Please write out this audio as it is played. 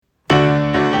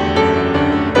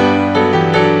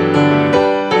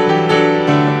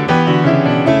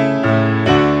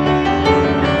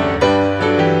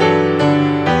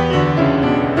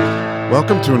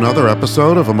welcome to another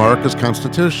episode of America's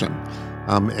Constitution.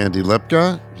 I'm Andy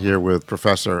Lipka, here with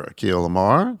Professor Akhil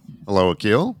Amar. Hello,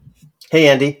 Akhil. Hey,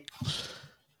 Andy.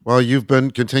 Well, you've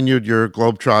continued your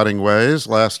globetrotting ways.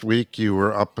 Last week, you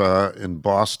were up in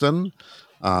Boston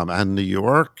and New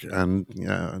York and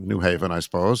New Haven, I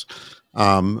suppose,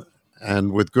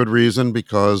 and with good reason,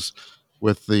 because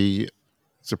with the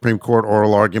Supreme Court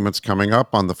oral arguments coming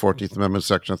up on the 14th Amendment,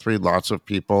 Section 3, lots of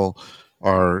people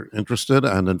are interested.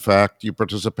 And in fact, you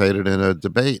participated in a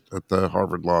debate at the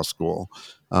Harvard Law School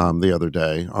the other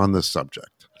day on this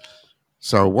subject.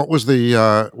 So what was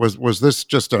the, was this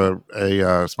just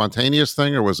a spontaneous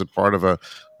thing, or was it part of a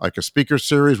speaker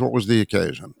series? What was the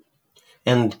occasion?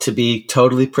 And to be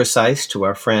totally precise, to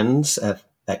our friends at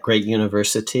that great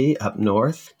university up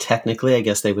north, technically, I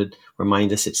guess they would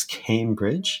remind us it's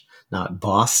Cambridge, not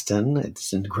Boston.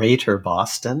 It's in greater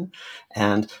Boston.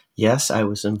 And yes, I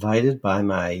was invited by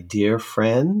my dear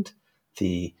friend,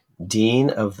 the dean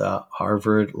of the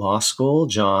Harvard Law School,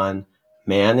 John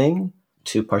Manning,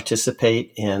 to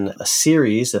participate in a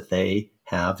series that they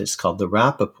have. It's called the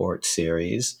Rappaport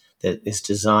series, that is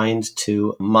designed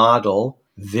to model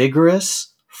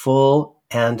vigorous, full,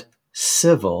 and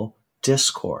civil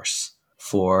discourse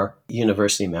for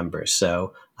university members.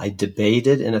 So I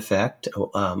debated, in effect,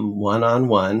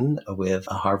 one-on-one with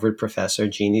a Harvard professor,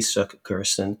 Jeannie Suk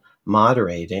Gerson,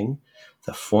 moderating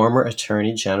the former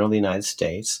Attorney General of the United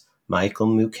States, Michael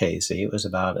Mukasey. It was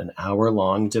about an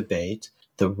hour-long debate.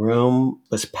 The room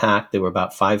was packed. There were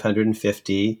about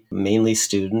 550, mainly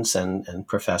students and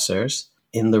professors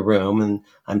in the room. And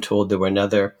I'm told there were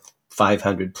another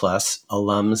 500 plus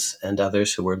alums and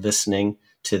others who were listening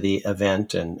to the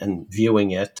event and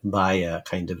viewing it by a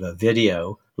kind of a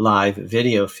live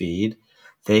video feed.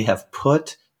 They have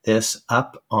put this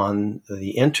up on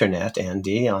the internet,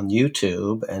 Andy, on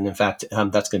YouTube. And in fact,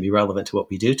 that's going to be relevant to what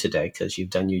we do today because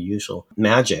you've done your usual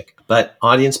magic. But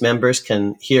audience members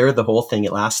can hear the whole thing.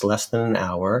 It lasts less than an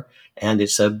hour, and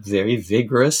it's a very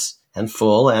vigorous and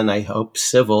full, and I hope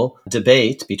civil,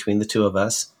 debate between the two of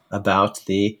us about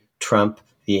the Trump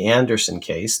v. Anderson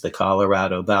case, the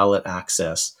Colorado ballot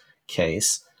access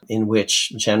case, in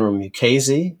which General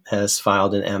Mukasey has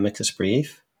filed an amicus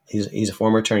brief. He's a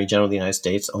former Attorney General of the United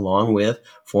States, along with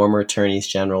former Attorneys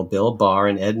General Bill Barr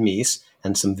and Ed Meese,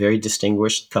 and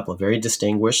couple of very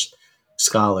distinguished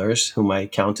scholars whom I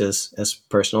count as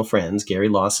personal friends, Gary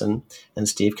Lawson and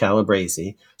Steve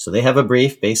Calabresi. So they have a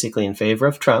brief basically in favor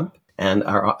of Trump, and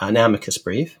an amicus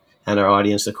brief. And our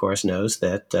audience, of course, knows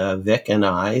that Vic and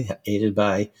I, aided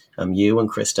by you and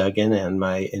Chris Duggan and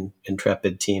my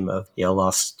intrepid team of Yale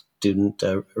Law student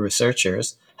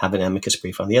researchers, have an amicus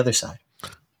brief on the other side.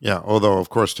 Yeah, although, of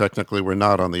course, technically we're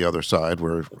not on the other side,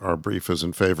 where our brief is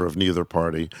in favor of neither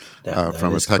party That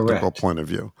from a technical correct. point of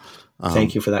view.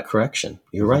 Thank you for that correction.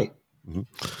 You're right.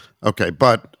 Mm-hmm. Okay,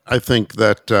 but I think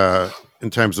that in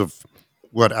terms of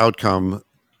what outcome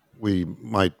we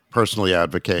might personally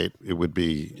advocate, it would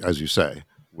be, as you say,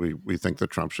 we think that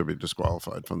Trump should be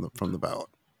disqualified from the ballot.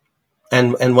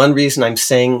 And one reason I'm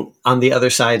saying on the other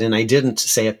side, and I didn't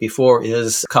say it before,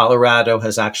 is Colorado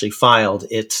has actually filed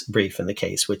its brief in the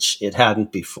case, which it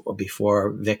hadn't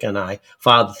before Vic and I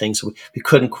filed the thing. So we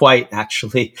couldn't quite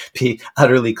actually be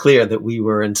utterly clear that we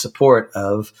were in support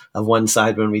of one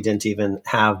side when we didn't even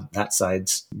have that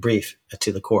side's brief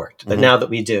to the court. But now that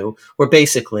we do, we're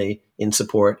basically in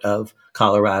support of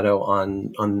Colorado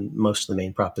on most of the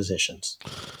main propositions.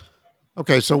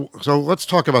 Okay, so let's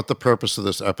talk about the purpose of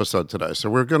this episode today. So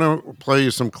we're going to play you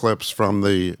some clips from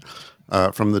the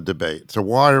debate. So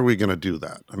why are we going to do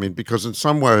that? I mean, because in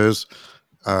some ways,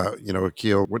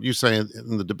 Akhil, what you say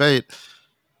in the debate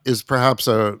is perhaps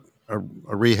a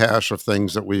rehash of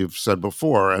things that we've said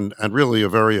before, and really a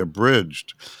very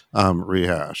abridged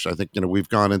rehash. I think we've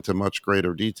gone into much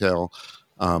greater detail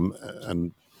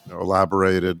and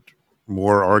elaborated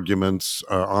more arguments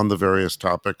on the various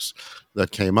topics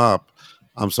that came up.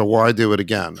 So why do it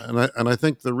again? And I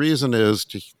think the reason is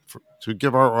to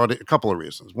give our audience a couple of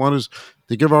reasons. One is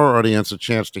to give our audience a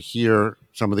chance to hear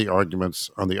some of the arguments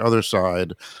on the other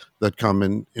side that come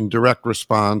in direct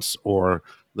response or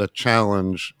that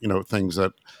challenge, things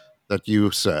that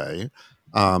you say.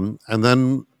 And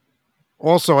then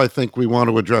also, I think we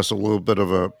want to address a little bit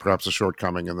of perhaps a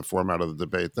shortcoming in the format of the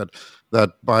debate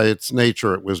that by its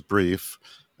nature, it was brief.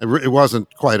 It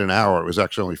wasn't quite an hour. It was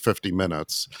actually only 50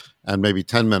 minutes, and maybe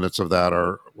 10 minutes of that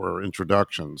were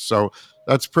introductions. So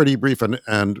that's pretty brief.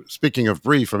 And speaking of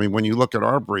brief, I mean, when you look at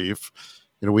our brief,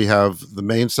 we have the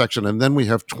main section, and then we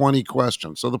have 20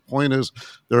 questions. So the point is,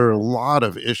 there are a lot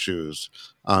of issues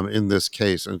in this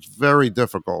case, and it's very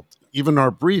difficult even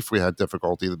our brief, we had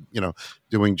difficulty,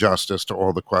 doing justice to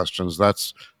all the questions.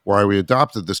 That's why we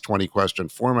adopted this 20 question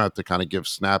format to kind of give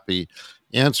snappy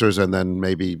answers and then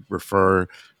maybe refer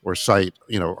or cite,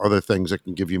 other things that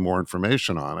can give you more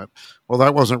information on it. Well,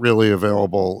 that wasn't really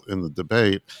available in the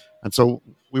debate. And so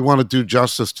we want to do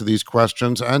justice to these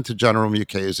questions and to General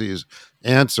Mukasey's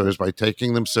answers by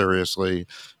taking them seriously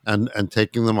and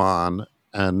taking them on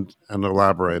and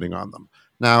elaborating on them.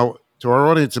 Now, to our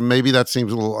audience, and maybe that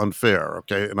seems a little unfair.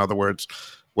 Okay, in other words,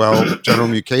 well, General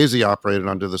Mukasey operated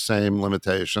under the same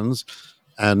limitations,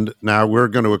 and now we're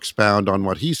going to expound on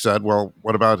what he said. Well,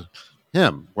 what about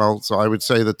him? Well, so I would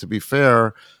say that to be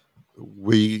fair,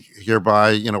 we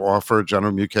hereby, offer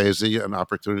General Mukasey an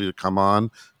opportunity to come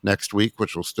on next week,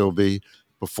 which will still be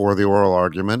before the oral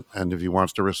argument. And if he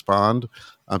wants to respond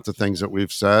to things that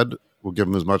we've said, we'll give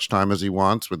him as much time as he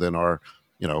wants within our,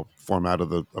 format of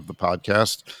the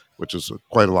podcast, which is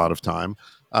quite a lot of time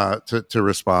to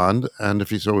respond. And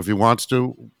if he wants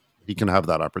to, he can have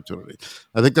that opportunity.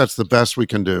 I think that's the best we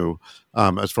can do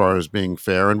as far as being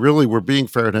fair. And really, we're being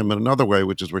fair to him in another way,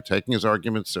 which is we're taking his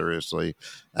arguments seriously,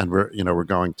 and we're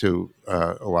going to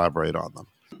elaborate on them.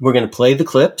 We're going to play the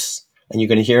clips, and you're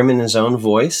going to hear him in his own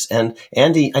voice. And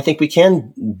Andy, I think we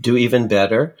can do even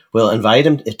better. We'll invite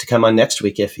him to come on next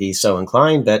week if he's so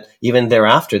inclined. But even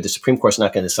thereafter, the Supreme Court's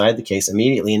not going to decide the case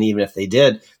immediately. And even if they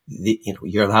did,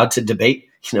 you're allowed to debate,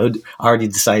 already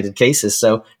decided cases.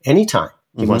 So anytime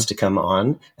he wants to come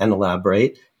on and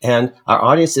elaborate, and our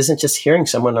audience isn't just hearing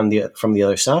someone from the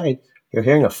other side. You're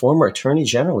hearing a former Attorney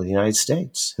General of the United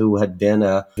States who had been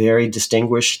a very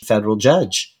distinguished federal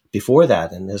judge before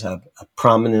that, and is a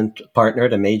prominent partner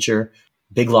at a major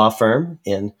big law firm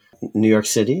in New York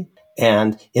City.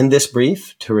 And in this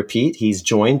brief, to repeat, he's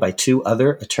joined by two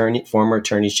other former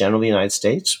attorneys general of the United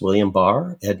States, William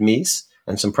Barr, Ed Meese,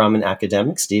 and some prominent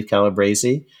academics, Steve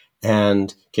Calabrese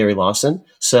and Gary Lawson.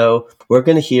 So we're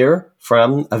going to hear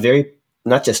from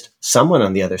not just someone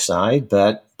on the other side,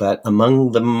 but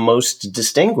among the most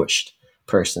distinguished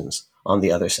persons on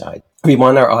the other side. We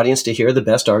want our audience to hear the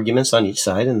best arguments on each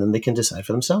side, and then they can decide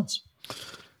for themselves.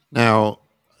 Now,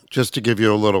 just to give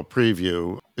you a little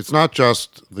preview, it's not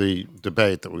just the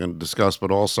debate that we're going to discuss,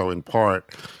 but also in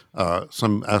part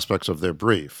some aspects of their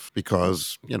brief,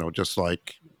 because, just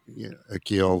like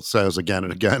Akil says again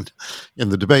and again in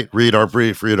the debate, read our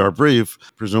brief,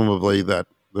 presumably that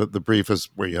the brief is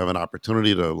where you have an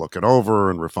opportunity to look it over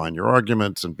and refine your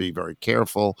arguments and be very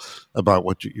careful about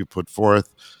what you put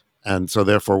forth. And so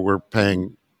therefore we're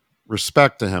paying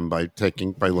respect to him by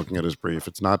looking at his brief.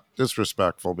 It's not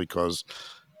disrespectful because,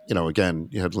 again,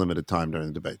 you had limited time during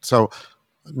the debate. So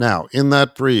now in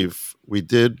that brief, we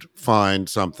did find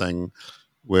something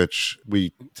which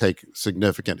we take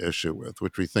significant issue with,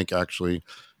 which we think actually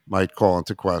might call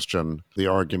into question the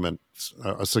argument,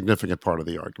 a significant part of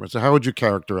the argument. So how would you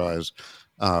characterize,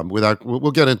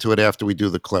 we'll get into it after we do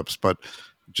the clips, but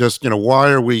just,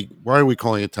 why are we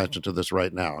calling attention to this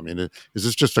right now? I mean, is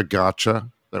this just a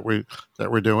gotcha that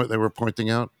we're pointing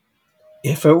out?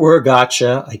 If it were a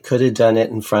gotcha, I could have done it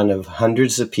in front of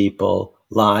hundreds of people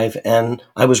live, and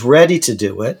I was ready to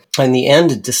do it. In the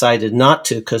end, decided not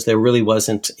to because there really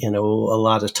wasn't, a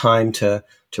lot of time to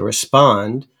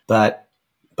respond. But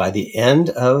by the end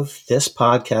of this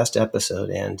podcast episode,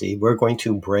 Andy, we're going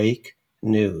to break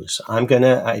news. I'm going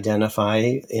to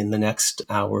identify in the next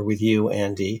hour with you,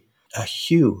 Andy, a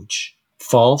huge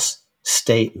false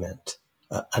statement,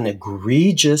 an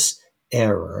egregious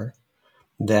error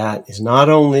that is not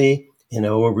only,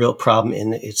 a real problem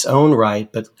in its own right,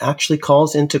 but actually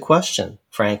calls into question,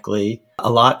 frankly, a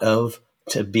lot of,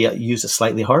 use a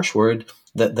slightly harsh word,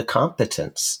 the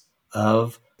competence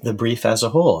of the brief as a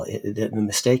whole. The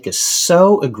mistake is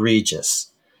so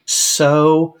egregious,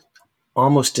 so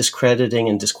almost discrediting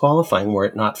and disqualifying, were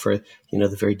it not for,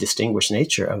 the very distinguished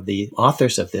nature of the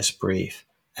authors of this brief,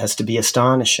 as to be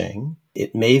astonishing.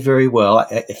 It may very well,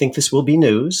 I think this will be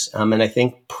news, and I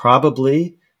think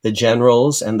probably the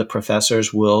generals and the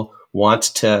professors will want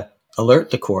to alert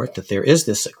the court that there is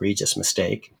this egregious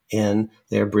mistake in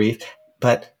their brief.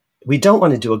 But we don't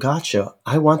want to do a gotcha.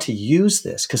 I want to use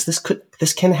this because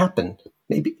this can happen,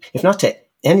 maybe if not to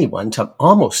anyone, to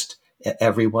almost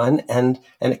everyone, and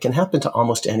it can happen to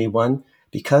almost anyone,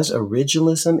 because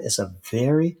originalism is a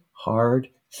very hard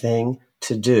thing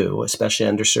to do, especially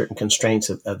under certain constraints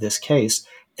of this case.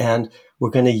 And we're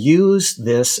going to use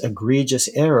this egregious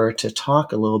error to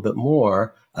talk a little bit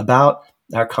more about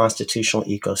our constitutional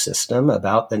ecosystem,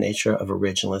 about the nature of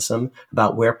originalism,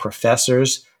 about where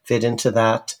professors fit into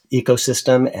that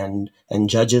ecosystem, and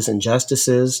judges and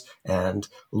justices and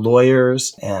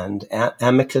lawyers and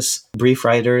amicus brief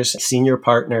writers, senior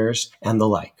partners, and the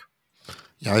like.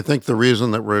 Yeah, I think the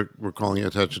reason that we're calling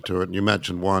attention to it, and you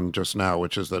mentioned one just now,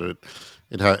 which is that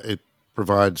it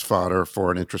provides fodder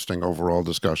for an interesting overall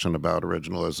discussion about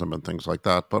originalism and things like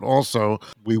that. But also,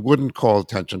 we wouldn't call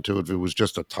attention to it if it was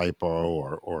just a typo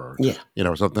or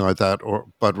Yeah. something like that.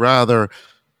 But rather,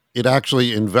 it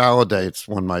actually invalidates,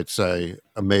 one might say,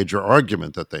 a major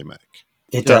argument that they make.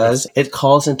 It Yeah. does. It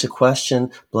calls into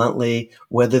question, bluntly,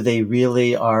 whether they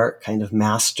really are kind of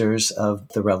masters of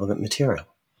the relevant material.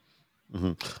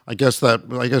 Mm-hmm. I guess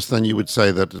then you would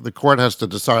say that the court has to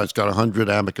decide. It's got 100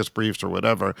 amicus briefs or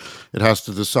whatever. It has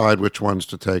to decide which ones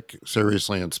to take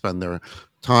seriously and spend their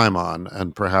time on,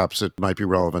 and perhaps it might be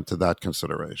relevant to that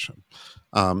consideration.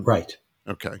 Right.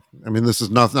 Okay. I mean, this is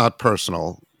not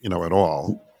personal, at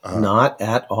all. Not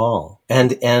at all.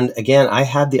 And again, I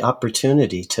had the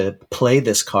opportunity to play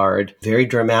this card very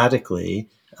dramatically,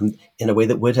 in a way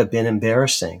that would have been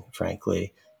embarrassing,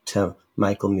 frankly, to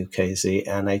Michael Mukasey,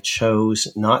 and I chose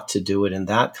not to do it in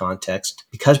that context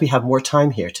because we have more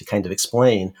time here to kind of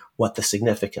explain what the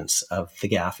significance of the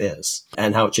gaffe is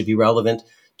and how it should be relevant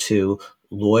to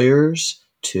lawyers,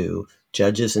 to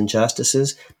judges and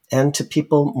justices, and to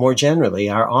people more generally,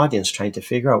 our audience, trying to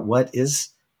figure out what is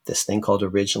this thing called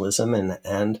originalism,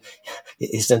 and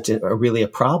isn't it really a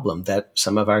problem that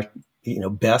some of our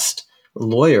best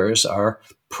lawyers are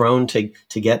prone to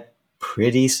get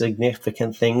pretty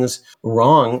significant things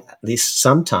wrong, at least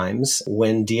sometimes,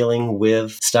 when dealing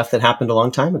with stuff that happened a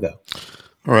long time ago.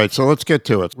 All right, so let's get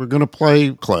to it. We're going to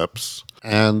play clips,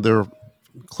 and they're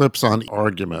clips on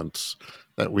arguments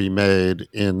that we made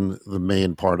in the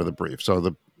main part of the brief.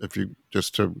 So if you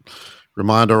just to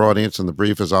remind our audience, and the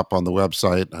brief is up on the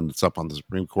website, and it's up on the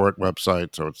Supreme Court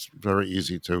website, so it's very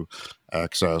easy to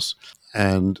access.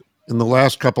 And in the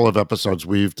last couple of episodes,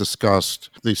 we've discussed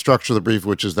the structure of the brief,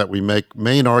 which is that we make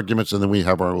main arguments and then we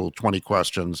have our little 20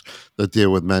 questions that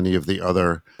deal with many of the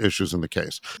other issues in the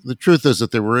case. The truth is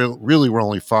that there really were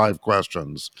only 5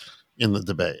 questions in the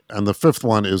debate. And the 5th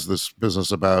one is this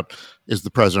business about, is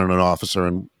the president an officer?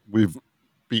 And we've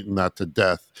beaten that to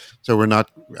death. So we're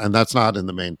not, and that's not in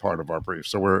the main part of our brief.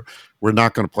 So we're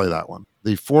not going to play that one.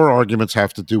 The 4 arguments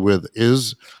have to do with,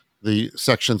 is the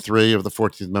Section 3 of the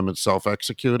 14th Amendment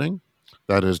self-executing?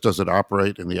 That is, does it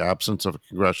operate in the absence of a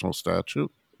congressional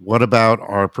statute? What about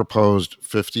our proposed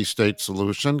 50-state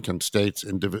solution? Can states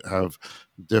have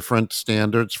different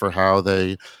standards for how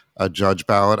they judge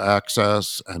ballot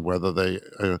access, and whether they,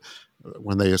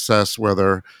 when they assess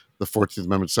whether the 14th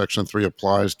Amendment Section 3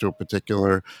 applies to a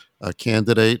particular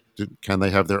candidate, can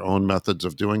they have their own methods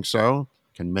of doing so?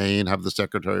 Can Maine have the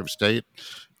Secretary of State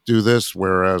do this,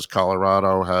 whereas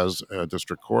Colorado has a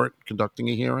district court conducting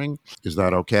a hearing? Is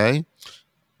that okay?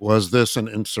 Was this an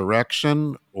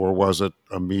insurrection, or was it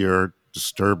a mere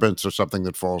disturbance or something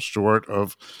that falls short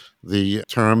of the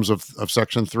terms of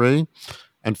Section 3?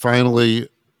 And finally,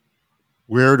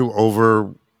 where do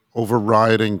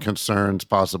overriding concerns,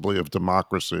 possibly of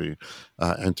democracy,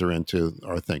 enter into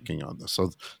our thinking on this? So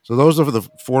those are the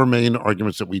 4 main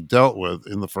arguments that we dealt with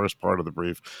in the first part of the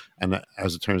brief. And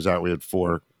as it turns out, we had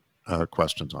 4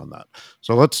 questions on that.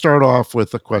 So let's start off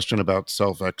with a question about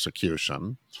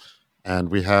self-execution. And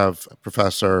we have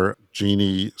Professor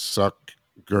Jeannie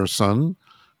Suck-Gerson,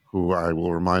 who I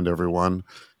will remind everyone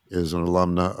is an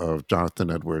alumna of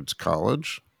Jonathan Edwards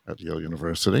College at Yale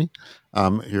University.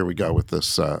 Here we go with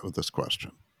this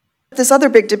question. This other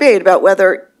big debate about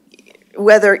whether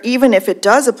even if it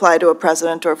does apply to a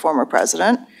president or a former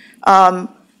president,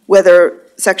 whether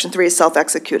Section 3 is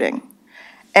self-executing.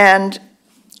 And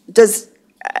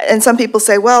some people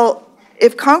say, well,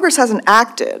 if Congress hasn't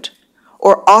acted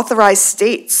or authorized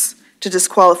states to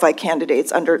disqualify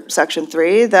candidates under Section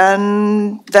 3,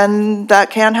 then that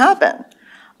can happen.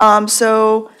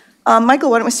 Michael,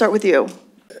 why don't we start with you?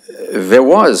 There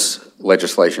was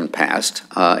legislation passed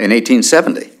in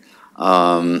 1870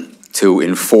 to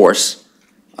enforce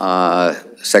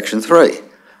Section 3.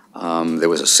 There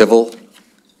was a civil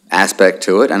aspect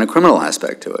to it and a criminal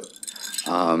aspect to it.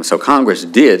 So Congress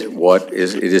did what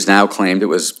it is now claimed it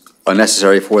was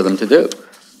unnecessary for them to do.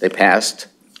 They passed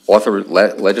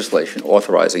legislation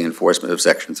authorizing enforcement of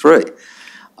Section 3.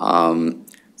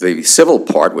 The civil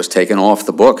part was taken off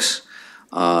the books,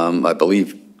 I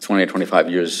believe, 20 or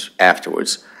 25 years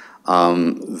afterwards.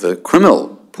 The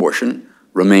criminal portion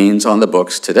remains on the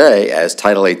books today as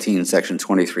Title 18, Section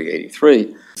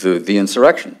 2383, the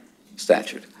insurrection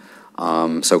statute.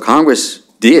 So Congress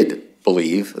did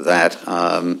believe that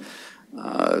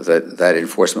that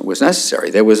enforcement was necessary.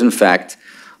 There was, in fact,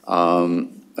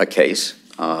 a case,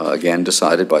 again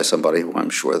decided by somebody who I'm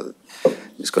sure that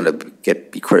is going to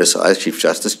be criticized, Chief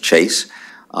Justice Chase,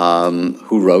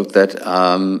 who wrote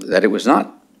that it was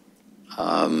not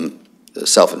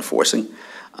self-enforcing,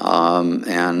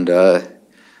 and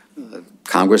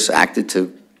Congress acted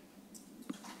to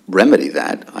remedy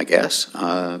that, I guess,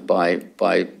 by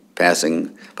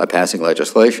passing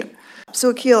legislation. So,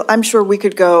 Akil, I'm sure we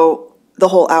could go the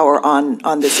whole hour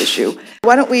on this issue.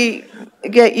 Why don't we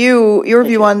get your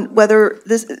view on whether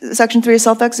this Section 3 is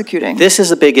self-executing? This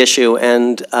is a big issue,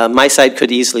 and my side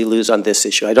could easily lose on this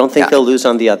issue. I don't think they'll lose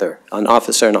on the other, on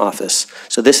officer and office.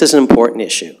 So this is an important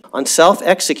issue. On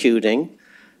self-executing,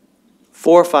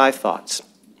 4 or 5 thoughts.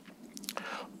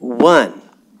 One,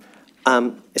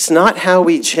 it's not how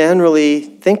we generally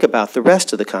think about the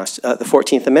rest of the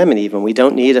 14th Amendment even. We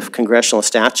don't need a congressional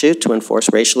statute to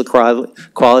enforce racial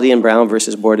equality in Brown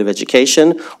versus Board of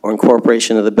Education, or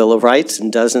incorporation of the Bill of Rights in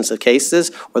dozens of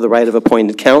cases, or the right of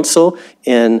appointed counsel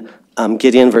in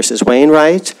Gideon versus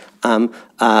Wainwright,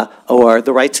 or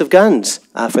the rights of guns,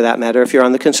 for that matter, if you're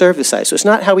on the conservative side. So it's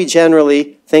not how we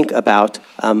generally think about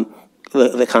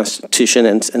the Constitution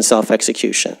and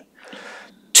self-execution.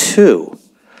 2,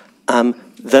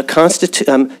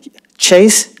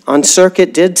 Chase on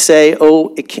circuit did say,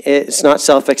 it's not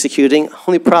self-executing.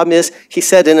 Only problem is, he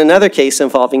said in another case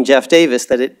involving Jeff Davis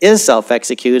that it is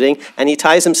self-executing, and he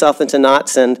ties himself into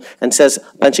knots and says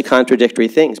a bunch of contradictory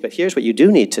things. But here's what you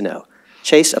do need to know.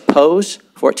 Chase opposed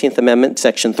 14th Amendment,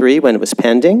 Section 3, when it was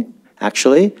pending,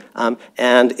 actually,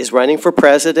 and is running for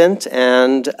president,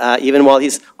 and even while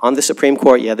he's on the Supreme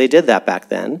Court, they did that back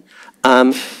then.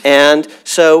 And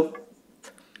so,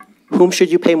 whom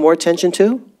should you pay more attention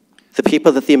to? The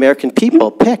people that the American people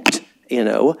picked,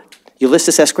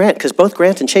 Ulysses S. Grant, because both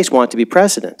Grant and Chase want to be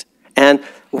president. And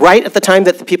right at the time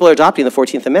that the people are adopting the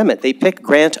 14th Amendment, they picked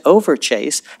Grant over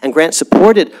Chase, and Grant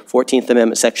supported 14th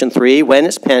Amendment Section 3 when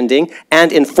it's pending,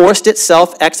 and enforced it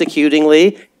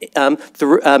self-executingly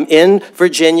in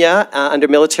Virginia under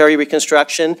military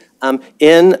reconstruction,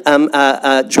 in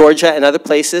Georgia and other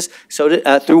places,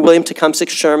 through William Tecumseh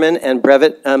Sherman and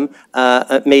Brevet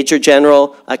Major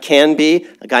General Canby,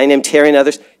 a guy named Terry, and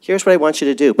others. Here's what I want you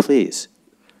to do, please.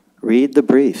 Read the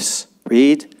briefs.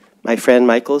 Read my friend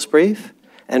Michael's brief,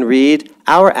 and read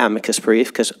our amicus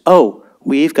brief, because,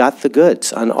 we've got the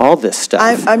goods on all this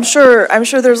stuff. I'm sure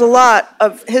there's a lot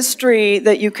of history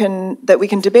that we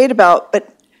can debate about,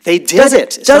 but they did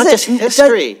it. It's not just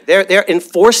history. They're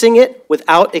enforcing it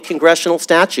without a congressional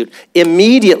statute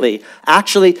immediately.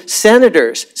 Actually,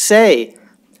 senators say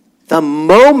the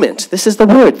moment, this is the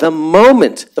word, the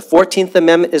moment the 14th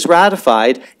Amendment is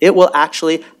ratified, it will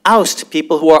actually oust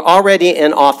people who are already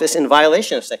in office in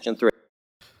violation of Section 3.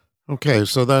 Okay,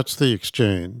 so that's the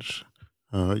exchange.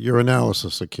 Your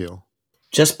analysis, Akil.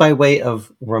 Just by way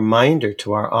of reminder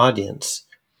to our audience,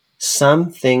 some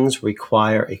things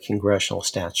require a congressional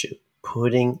statute.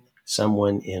 Putting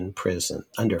someone in prison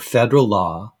under federal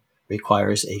law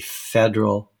requires a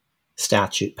federal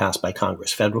statute passed by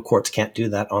Congress. Federal courts can't do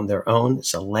that on their own.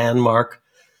 It's a landmark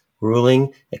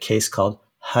ruling, a case called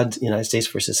United States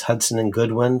versus Hudson and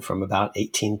Goodwin from about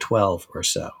 1812 or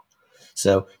so.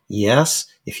 So yes,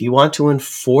 if you want to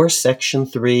enforce Section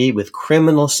 3 with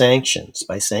criminal sanctions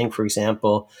by saying, for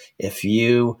example, if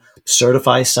you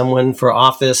certify someone for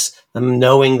office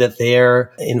knowing that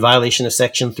they're in violation of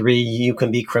Section 3, you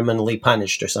can be criminally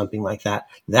punished or something like that.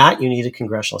 That you need a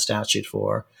congressional statute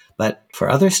for. But for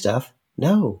other stuff,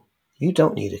 no, you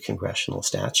don't need a congressional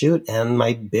statute. And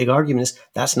my big argument is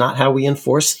that's not how we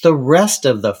enforce the rest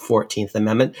of the 14th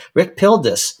Amendment. Rick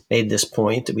Pildes made this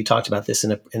point. We talked about this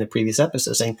in a previous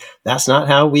episode, saying that's not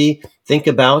how we think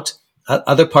about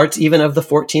other parts even of the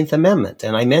 14th Amendment.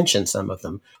 And I mentioned some of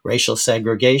them: racial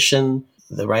segregation,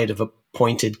 the right of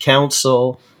appointed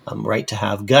counsel, right to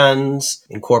have guns,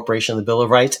 incorporation of the Bill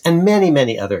of Rights, and many,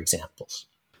 many other examples.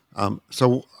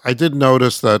 So I did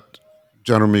notice that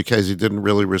General Mukasey didn't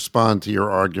really respond to your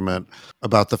argument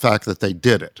about the fact that they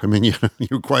did it. I mean, you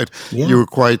were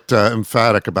quite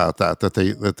emphatic about that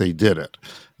they did it,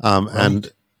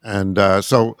 right. and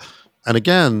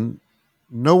again,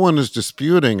 no one is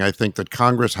disputing, I think, that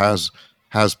Congress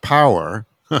has power,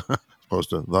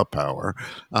 opposed to the power.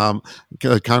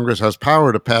 Congress has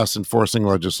power to pass enforcing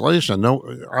legislation. No,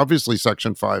 obviously,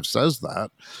 Section 5 says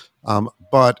that,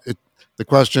 but the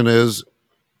question is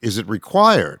it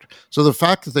required? So the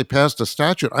fact that they passed a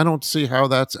statute, I don't see how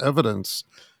that's evidence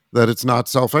that it's not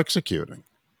self-executing.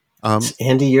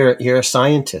 Andy, you're a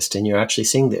scientist, and you're actually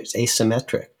seeing this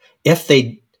asymmetric. If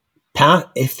they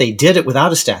if they did it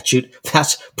without a statute,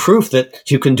 that's proof that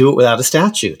you can do it without a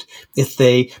statute. If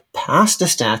they passed a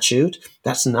statute,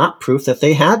 that's not proof that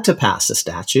they had to pass a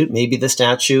statute. Maybe the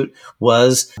statute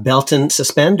was belt and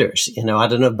suspenders,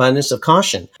 out of an abundance of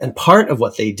caution. And part of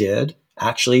what they did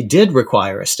actually did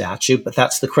require a statute, but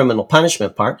that's the criminal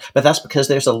punishment part. But that's because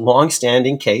there's a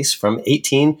long-standing case from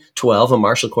 1812, a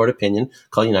Marshall Court opinion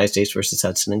called United States versus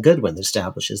Hudson and Goodwin, that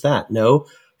establishes that. No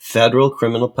federal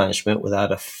criminal punishment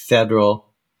without a federal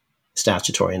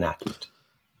statutory enactment.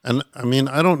 And I mean,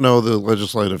 I don't know the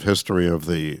legislative history of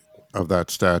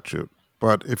that statute,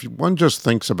 but if one just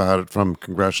thinks about it from a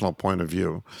congressional point of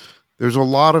view, there's a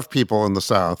lot of people in the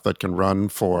South that can run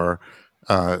for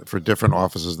different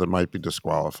offices that might be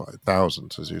disqualified,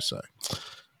 thousands, as you say.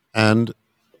 And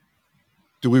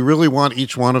do we really want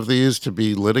each one of these to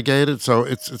be litigated? So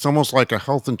it's almost like a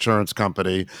health insurance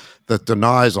company that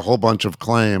denies a whole bunch of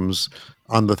claims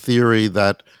on the theory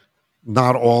that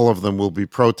not all of them will be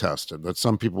protested, that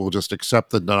some people will just accept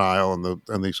the denial and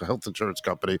the health insurance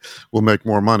company will make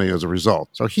more money as a result.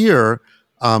 So here,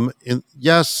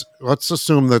 yes, let's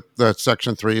assume that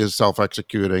Section 3 is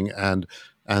self-executing and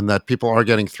that people are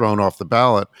getting thrown off the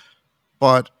ballot,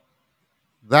 but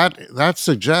that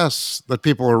suggests that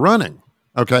people are running.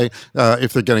 Okay,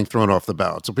 if they're getting thrown off the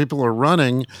ballot. So people are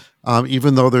running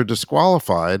even though they're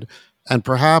disqualified, and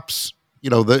perhaps,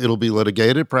 it'll be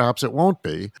litigated, perhaps it won't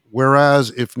be. Whereas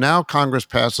if now Congress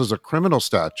passes a criminal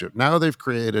statute, now they've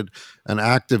created an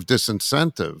active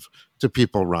disincentive to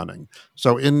people running.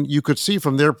 So you could see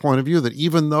from their point of view that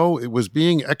even though it was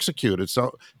being executed,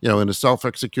 so, in a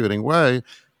self-executing way,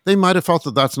 they might have felt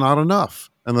that that's not enough,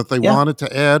 and that they wanted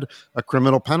to add a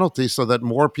criminal penalty so that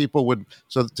more people would,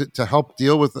 to help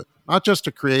deal with it, not just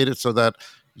to create it so that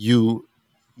you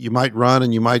might run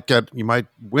and you might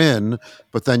win,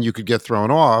 but then you could get thrown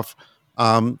off,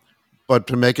 but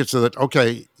to make it so that,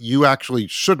 okay, you actually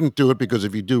shouldn't do it, because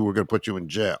if you do, we're going to put you in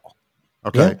jail.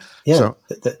 Okay. Yeah. So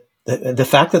the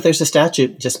fact that there's a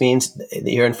statute just means that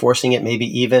you're enforcing it maybe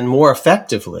even more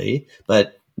effectively,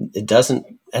 but it doesn't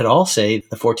at all say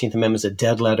the 14th Amendment is a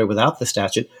dead letter without the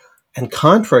statute. And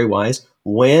contrary-wise,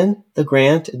 when the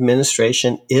Grant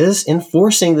administration is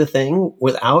enforcing the thing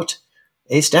without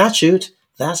a statute,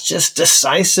 that's just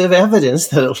decisive evidence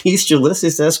that at least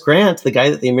Ulysses S. Grant, the guy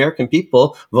that the American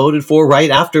people voted for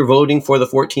right after voting for the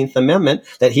 14th Amendment,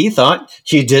 that he thought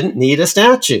he didn't need a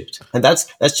statute. And that's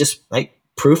just like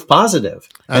proof positive.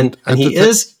 And he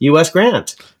is U.S.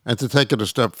 Grant. And to take it a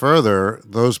step further,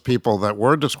 those people that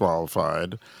were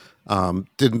disqualified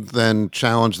didn't then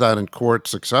challenge that in court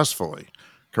successfully,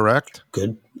 correct?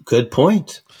 Good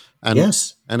point.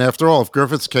 Yes. And after all, if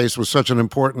Griffith's case was such an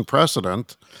important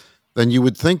precedent, then you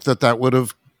would think that would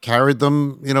have carried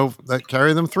them,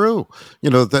 through,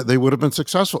 that they would have been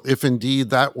successful if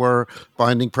indeed that were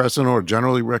binding precedent or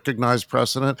generally recognized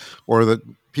precedent, or that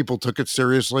people took it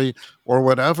seriously or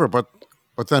whatever. But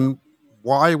then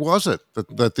why was it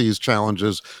that these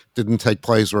challenges didn't take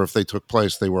place, or if they took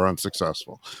place, they were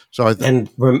unsuccessful? So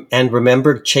and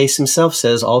remember, Chase himself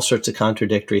says all sorts of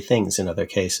contradictory things in other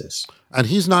cases. And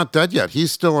he's not dead yet.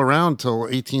 He's still around till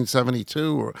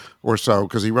 1872 or so,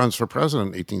 because he runs for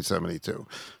president in 1872.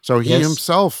 So he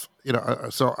himself,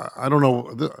 so I don't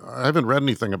know, I haven't read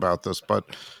anything about this, but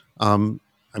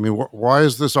why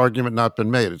has this argument not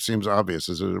been made? It seems obvious.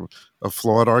 Is it a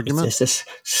flawed argument? It's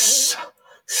just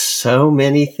so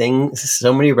many things,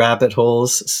 so many rabbit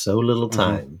holes, so little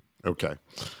time. Mm-hmm. Okay.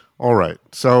 All right.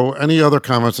 So any other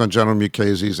comments on General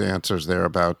Mukasey's answers there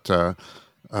about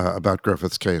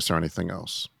Griffith's case or anything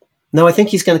else? No, I think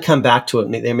he's going to come back to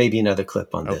it. There may be another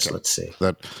clip on this. Let's see.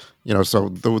 So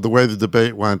the way the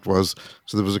debate went was,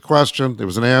 so there was a question, there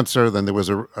was an answer, then there was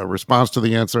a response to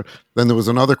the answer, then there was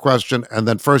another question, and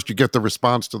then first you get the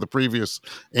response to the previous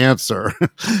answer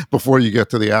before you get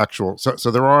to the actual. So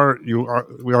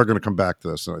we are going to come back to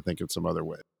this, and I think in some other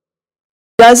way.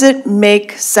 Does it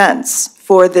make sense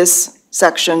for this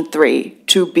Section 3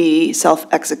 to be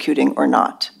self-executing or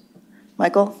not?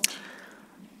 Michael?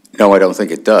 No, I don't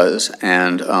think it does,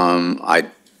 and a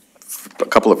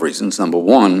couple of reasons. Number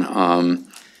one,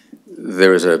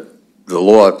 the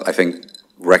law, I think,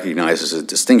 recognizes a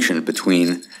distinction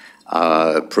between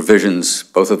provisions,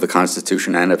 both of the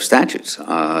Constitution and of statutes,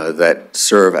 that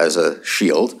serve as a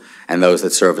shield and those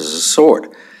that serve as a sword.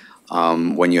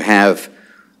 When you have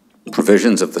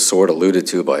provisions of the sort alluded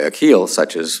to by Akil,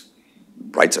 such as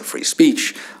rights of free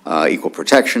speech, equal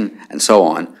protection, and so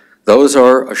on, those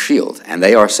are a shield, and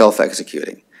they are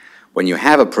self-executing. When you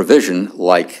have a provision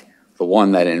like the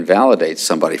one that invalidates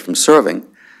somebody from serving,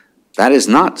 that is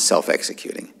not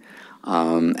self-executing.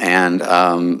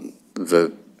 The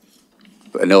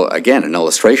again, an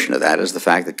illustration of that is the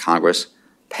fact that Congress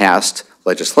passed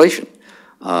legislation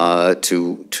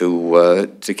to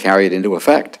carry it into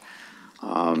effect.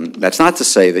 That's not to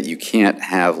say that you can't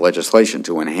have legislation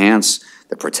to enhance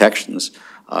the protections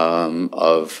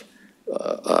of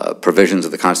provisions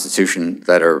of the Constitution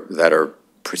that are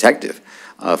protective.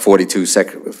 42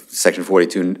 Section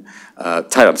 42,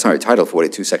 Title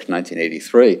 42, Section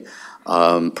 1983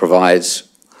 provides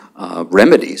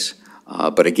remedies,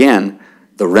 but again,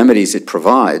 the remedies it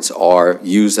provides are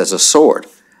used as a sword,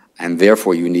 and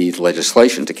therefore you need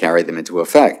legislation to carry them into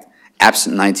effect.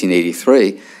 Absent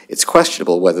 1983, it's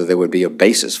questionable whether there would be a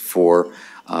basis for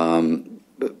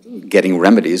getting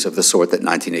remedies of the sort that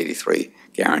 1983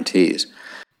 guarantees.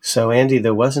 So, Andy,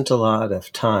 there wasn't a lot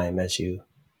of time, as you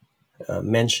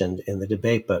mentioned in the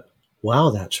debate, but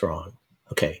wow, that's wrong.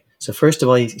 Okay, so first of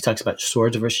all, he talks about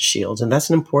swords versus shields, and that's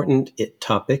an important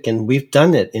topic, and we've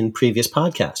done it in previous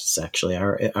podcasts, actually.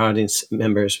 Our audience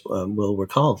members will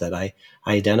recall that I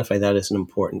identify that as an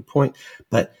important point,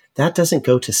 but that doesn't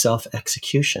go to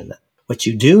self-execution. What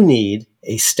you do need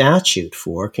a statute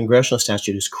for, congressional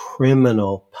statute, is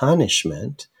criminal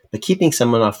punishment. But keeping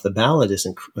someone off the ballot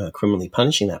isn't criminally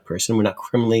punishing that person. We're not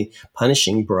criminally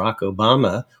punishing Barack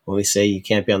Obama when we say you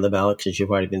can't be on the ballot because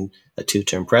you've already been a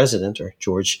two-term president, or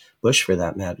George Bush for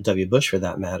that matter, W. Bush for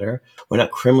that matter. We're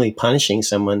not criminally punishing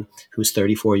someone who's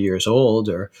 34 years old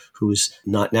or who's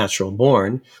not natural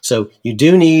born. So you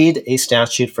do need a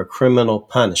statute for criminal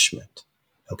punishment.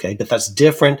 Okay, but that's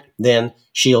different than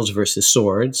shields versus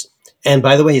swords. And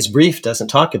by the way, his brief doesn't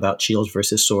talk about shields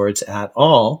versus swords at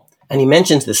all. And he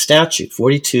mentions the statute,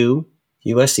 42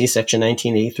 U.S.C. Section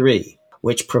 1983,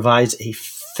 which provides a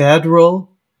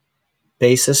federal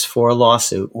basis for a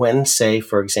lawsuit when, say,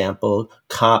 for example,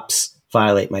 cops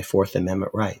violate my Fourth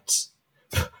Amendment rights.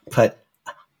 But,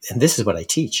 and this is what I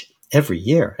teach every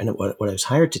year, and what I was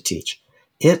hired to teach,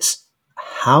 it's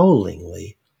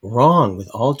howlingly wrong, with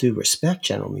all due respect,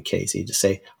 General Mukasey, to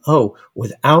say, oh,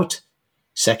 without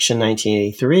Section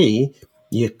 1983,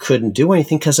 you couldn't do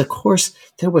anything, because, of course,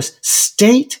 there was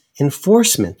state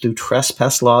enforcement through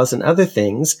trespass laws and other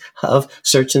things of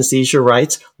search and seizure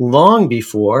rights long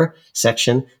before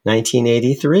Section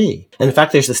 1983. And in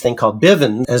fact, there's this thing called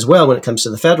Bivens as well when it comes to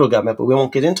the federal government, but we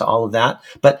won't get into all of that.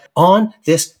 But on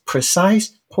this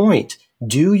precise point,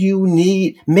 do you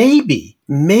need, maybe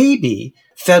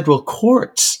federal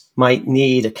courts might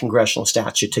need a congressional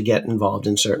statute to get involved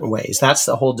in certain ways. That's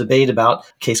the whole debate about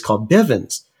a case called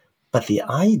Bivens. But the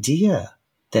idea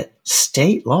that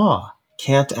state law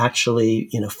can't actually,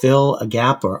 fill a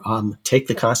gap or take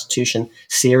the Constitution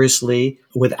seriously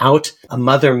without a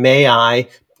mother may I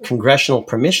congressional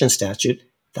permission statute,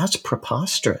 that's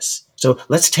preposterous. So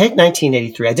let's take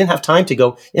 1983. I didn't have time to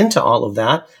go into all of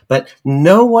that, but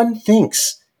no one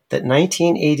thinks that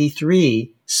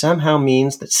 1983 somehow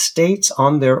means that states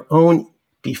on their own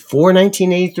before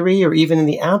 1983 or even in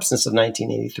the absence of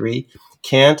 1983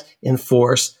 can't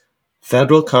enforce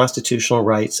federal constitutional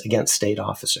rights against state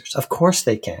officers. Of course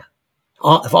they can.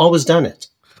 I've always done it.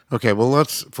 Okay, well,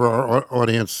 let's, for our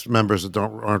audience members that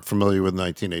aren't familiar with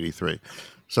 1983.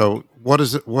 So what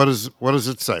does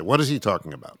it say? What is he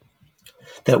talking about?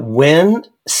 That when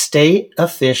state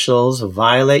officials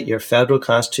violate your federal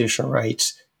constitutional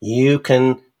rights, you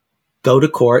can go to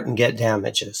court and get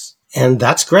damages. And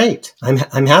that's great.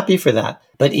 I'm happy for that.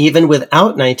 But even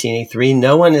without 1983,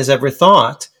 no one has ever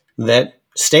thought that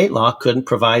state law couldn't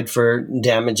provide for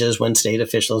damages when state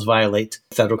officials violate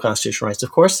federal constitutional rights.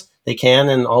 Of course, they can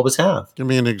and always have. Give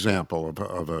me an example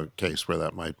of a case where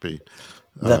that might be.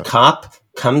 The cop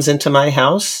comes into my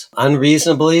house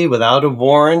unreasonably without a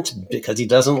warrant because he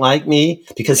doesn't like me,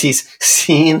 because he's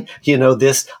seen,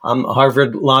 this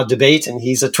Harvard law debate and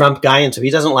he's a Trump guy and so he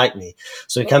doesn't like me.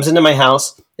 So he comes into my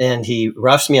house and he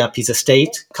roughs me up. He's a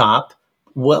state cop.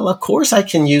 Well, of course I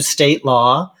can use state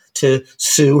law to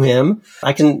sue him.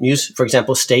 I can use, for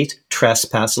example, state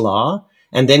trespass law.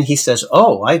 And then he says,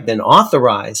 oh, I've been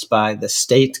authorized by the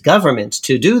state government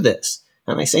to do this.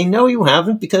 And I say, no, you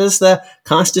haven't, because the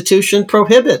Constitution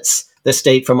prohibits the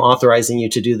state from authorizing you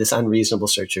to do this unreasonable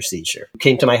search or seizure. You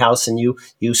came to my house and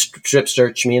you strip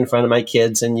searched me in front of my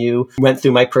kids and you went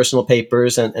through my personal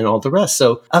papers and all the rest.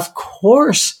 So of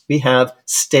course we have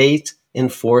state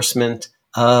enforcement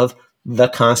of the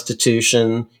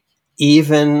Constitution,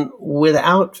 even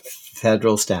without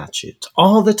federal statutes,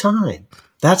 all the time.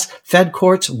 That's Fed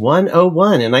Courts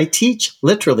 101. And I teach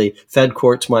literally Fed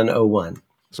Courts 101.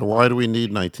 So why do we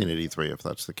need 1983 if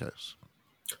that's the case?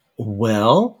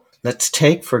 Well, let's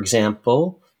take, for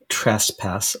example,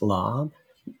 trespass law.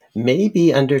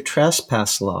 Maybe under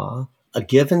trespass law, a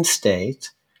given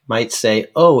state might say,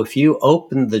 oh, if you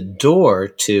open the door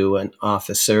to an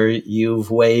officer, you've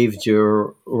waived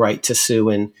your right to sue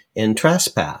in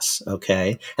trespass,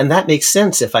 okay? And that makes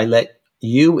sense if I let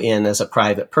you in as a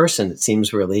private person. It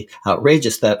seems really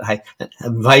outrageous that I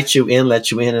invite you in,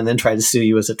 let you in, and then try to sue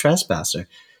you as a trespasser.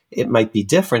 It might be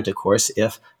different, of course,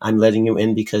 if I'm letting you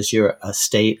in because you're a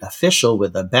state official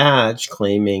with a badge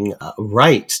claiming a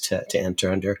right to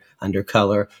enter under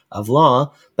color of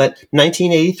law. But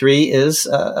 1983 is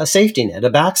a safety net, a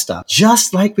backstop,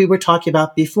 just like we were talking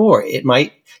about before. It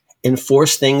might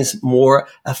enforce things more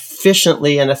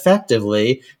efficiently and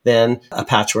effectively than a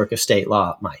patchwork of state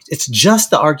law might. It's just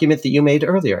the argument that you made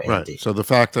earlier, Andy. Right. So the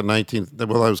fact that that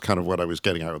was kind of what I was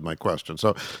getting at with my question.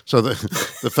 So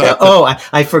the fact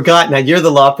I forgot. Now you're the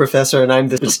law professor and I'm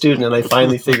the student, and I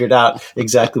finally figured out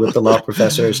exactly what the law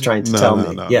professor is trying to tell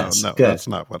me. Yes, no, good. that's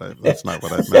not what I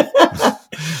meant.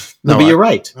 No, but you're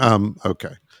right.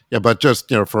 Okay. Yeah, but just,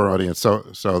 for our audience,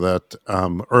 so that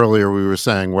earlier we were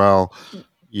saying, well,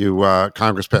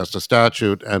 Congress passed a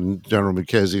statute, and General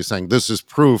Mukasey is saying this is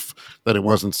proof that it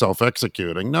wasn't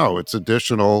self-executing. No, it's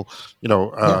additional,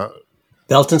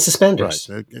 belt and suspenders.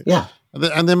 Right. Yeah,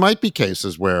 and there might be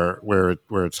cases where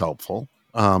it's helpful.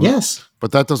 Yes,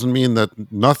 but that doesn't mean that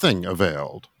nothing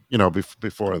availed.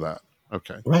 Before that.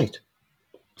 Okay. Right.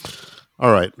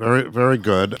 All right, very, very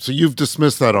good. So you've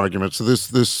dismissed that argument. So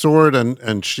this sword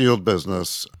and shield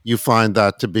business, you find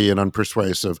that to be an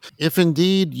unpersuasive. If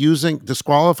indeed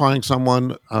disqualifying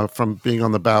someone from being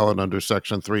on the ballot under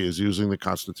Section 3 is using the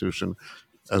Constitution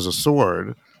as a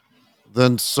sword,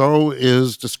 then so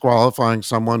is disqualifying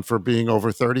someone for being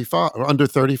over 35 or under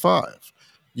 35,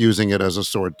 using it as a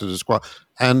sword to disqualify.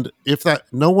 And if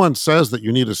no one says that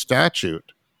you need a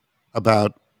statute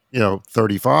about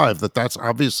 35, that's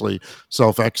obviously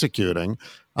self-executing.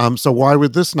 So why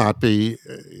would this not be?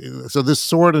 So this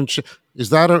sword and is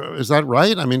that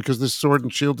right? I mean, because this sword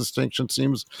and shield distinction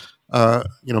seems,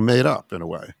 made up in a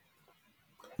way.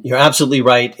 You're absolutely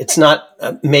right. It's not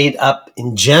made up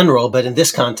in general, but in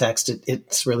this context,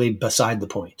 it's really beside the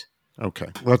point. Okay,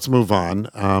 let's move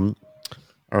on.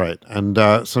 All right.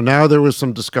 And so now there was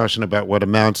some discussion about what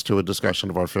amounts to a discussion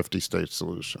of our 50-state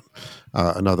solution.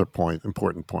 Another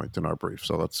important point in our brief.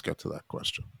 So let's get to that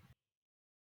question.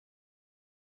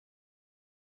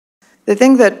 The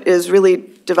thing that is really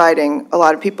dividing a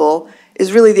lot of people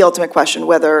is really the ultimate question,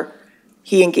 whether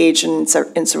he engaged in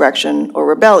insurrection or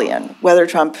rebellion, whether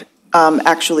Trump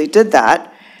actually did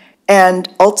that. And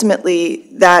ultimately,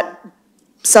 that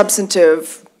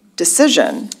substantive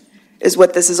decision is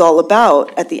what this is all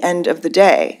about at the end of the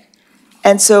day.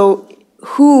 And so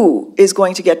who is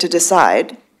going to get to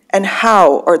decide, and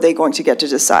how are they going to get to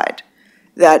decide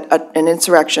that an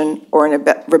insurrection or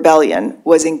a rebellion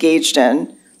was engaged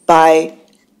in by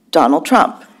Donald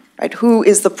Trump, right? Who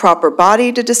is the proper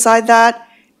body to decide that?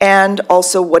 And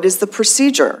also, what is the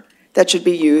procedure that should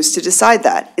be used to decide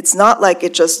that? It's not like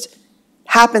it just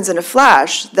happens in a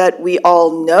flash that we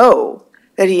all know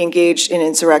that he engaged in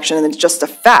insurrection and it's just a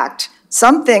fact.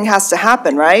 Something has to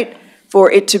happen, right, for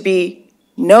it to be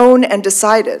known and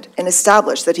decided and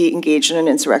established that he engaged in an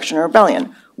insurrection or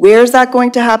rebellion. Where is that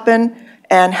going to happen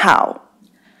and how?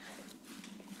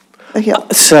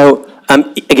 So,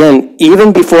 again,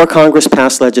 even before Congress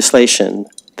passed legislation,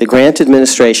 the Grant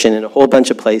administration in a whole bunch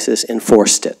of places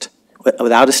enforced it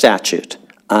without a statute.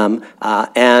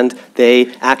 And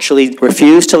they actually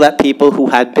refused to let people who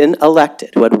had been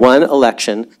elected, who had won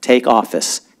election, take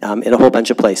office in a whole bunch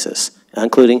of places,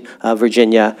 including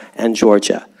Virginia and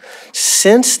Georgia.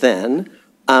 Since then,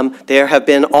 there have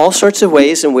been all sorts of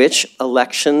ways in which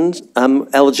election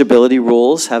eligibility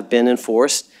rules have been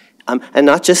enforced, and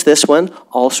not just this one,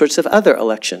 all sorts of other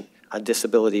election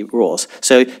disability rules.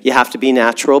 So you have to be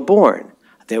natural born.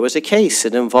 There was a case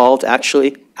that involved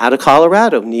actually out of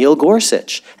Colorado, Neil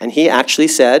Gorsuch, and he actually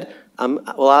said,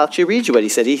 well, I'll actually read you what he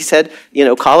said. He said,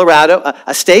 Colorado,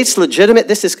 a state's legitimate,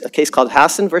 this is a case called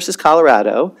Hassan versus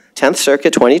Colorado, 10th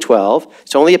Circuit, 2012.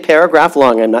 It's only a paragraph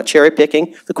long. I'm not cherry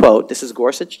picking the quote. This is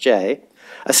Gorsuch J.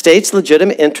 A state's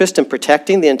legitimate interest in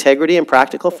protecting the integrity and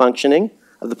practical functioning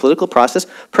of the political process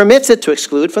permits it to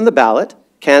exclude from the ballot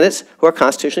candidates who are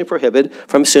constitutionally prohibited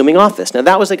from assuming office. Now,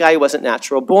 that was a guy who wasn't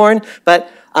natural born,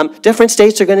 but different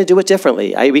states are going to do it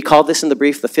differently. We called this in the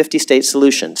brief the 50-state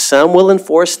solution. Some will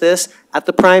enforce this at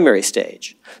the primary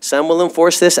stage. Some will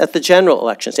enforce this at the general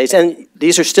election stage. And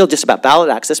these are still just about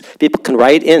ballot access. People can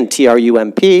write in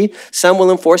TRUMP. Some will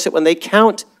enforce it when they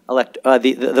count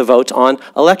the vote on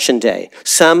election day.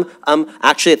 Some,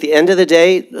 actually, at the end of the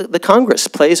day, the Congress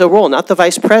plays a role, not the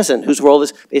vice president, whose role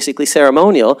is basically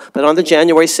ceremonial, but on the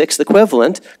January 6th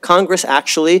equivalent, Congress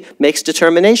actually makes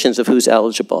determinations of who's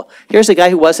eligible. Here's a guy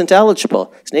who wasn't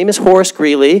eligible. His name is Horace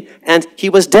Greeley, and he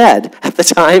was dead at the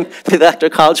time the Electoral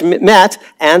College met,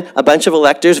 and a bunch of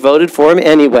electors voted for him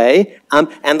anyway,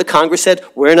 and the Congress said,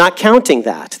 we're not counting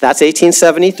that. That's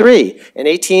 1873. In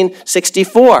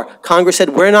 1864, Congress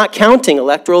said, we're not counting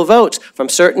electoral votes from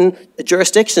certain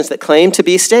jurisdictions that claim to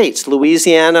be states,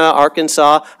 Louisiana,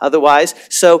 Arkansas, otherwise.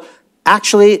 So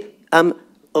actually,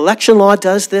 election law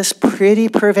does this pretty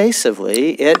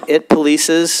pervasively. It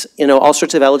polices, all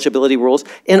sorts of eligibility rules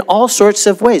in all sorts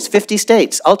of ways. 50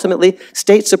 states. Ultimately,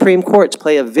 state Supreme Courts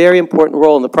play a very important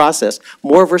role in the process.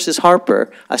 Moore versus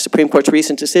Harper, a Supreme Court's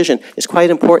recent decision, is quite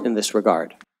important in this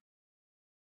regard.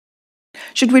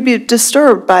 Should we be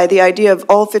disturbed by the idea of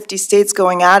all 50 states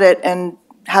going at it and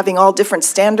having all different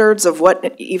standards of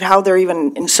how they're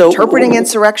even interpreting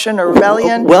insurrection or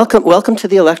rebellion? Welcome to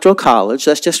the Electoral College.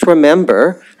 Let's just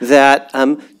remember that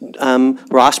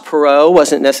Ross Perot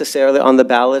wasn't necessarily on the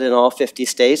ballot in all 50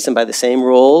 states and by the same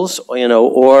rules,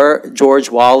 or George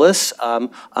Wallace, or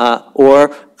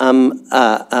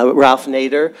Ralph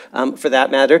Nader, for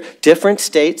that matter. Different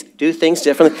states do things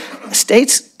differently.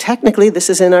 States, technically, this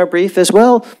is in our brief as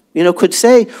well, could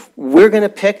say, we're going to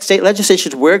pick, state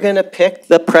legislatures, we're going to pick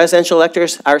the presidential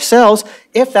electors ourselves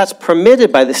if that's permitted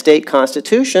by the state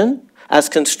constitution, as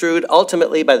construed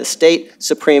ultimately by the state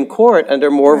Supreme Court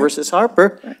under Moore versus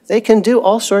Harper. They can do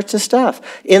all sorts of stuff.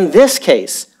 In this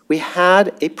case, we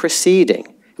had a proceeding.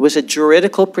 It was a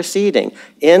juridical proceeding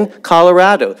in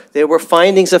Colorado. There were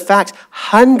findings of fact,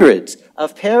 hundreds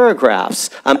of paragraphs.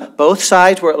 Both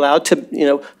sides were allowed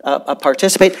to,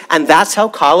 participate, and that's how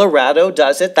Colorado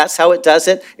does it. That's how it does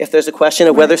it if there's a question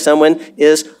of whether someone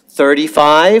is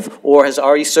 35 or has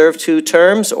already served 2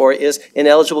 terms or is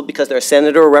ineligible because they're a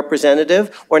senator or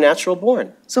representative or natural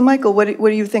born. So, Michael, what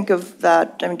do you think of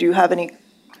that? I mean, do you have any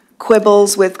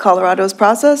quibbles with Colorado's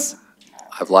process?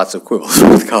 I have lots of quibbles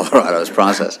with Colorado's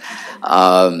process.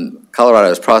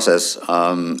 Colorado's process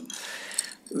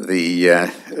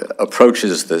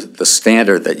approaches the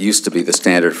standard that used to be the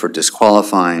standard for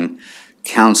disqualifying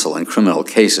counsel in criminal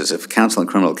cases. If counsel in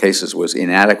criminal cases was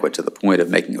inadequate to the point of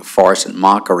making a farce and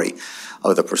mockery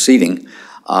of the proceeding,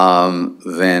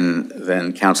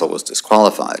 then counsel was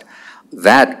disqualified.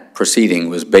 That proceeding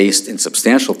was based in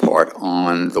substantial part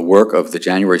on the work of the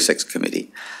January 6th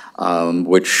committee,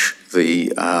 which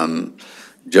the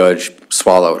judge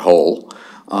swallowed whole.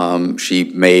 She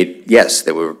made, yes,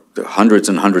 there were hundreds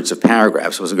and hundreds of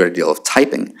paragraphs. There was a great deal of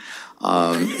typing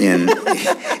in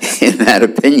that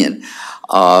opinion.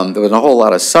 There was a whole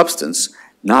lot of substance,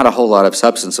 not a whole lot of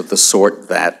substance of the sort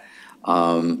that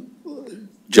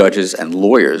judges and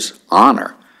lawyers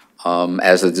honor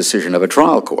as a decision of a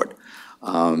trial court.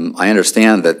 I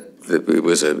understand that there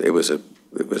was a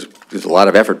lot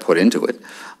of effort put into it,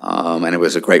 and it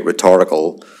was a great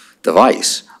rhetorical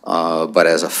device. But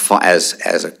as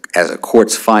a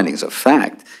court's findings of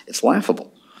fact, it's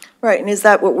laughable. Right, and is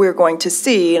that what we're going to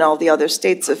see in all the other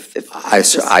states?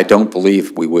 I don't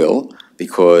believe we will,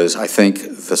 because I think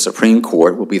the Supreme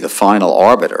Court will be the final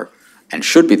arbiter and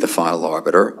should be the final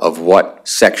arbiter of what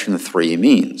Section 3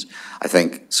 means. I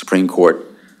think Supreme Court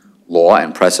law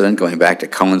and precedent, going back to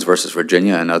Cohen's versus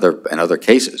Virginia and other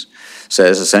cases,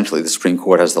 says essentially the Supreme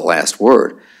Court has the last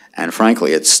word. And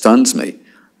frankly, it stuns me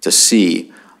to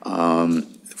see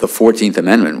the 14th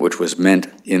Amendment, which was meant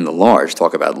in the large,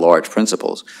 talk about large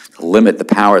principles, to limit the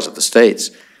powers of the states,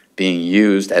 being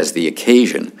used as the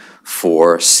occasion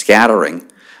for scattering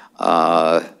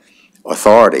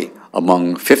authority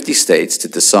among 50 states to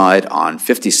decide on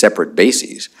 50 separate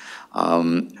bases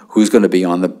who's going to be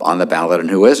on the ballot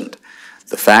and who isn't.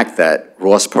 The fact that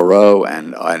Ross Perot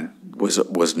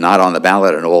was not on the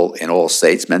ballot in all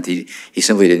states meant he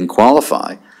simply didn't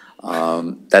qualify.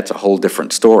 That's a whole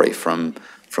different story from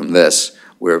this,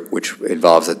 which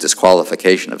involves a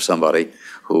disqualification of somebody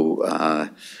who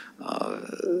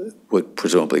would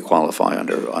presumably qualify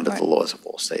under the laws of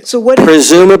all states. So what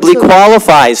presumably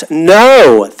qualifies?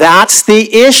 No, that's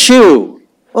the issue.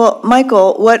 Well,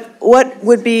 Michael, what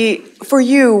would be for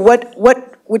you? What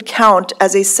would count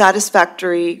as a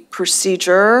satisfactory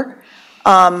procedure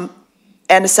and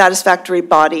a satisfactory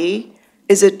body?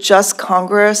 Is it just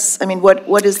Congress? I mean,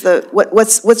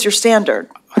 what's your standard?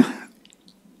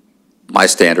 My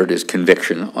standard is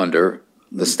conviction under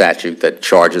the statute that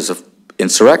charges of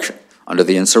insurrection, under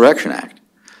the Insurrection Act.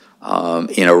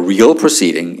 In a real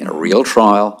proceeding, in a real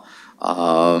trial,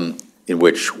 in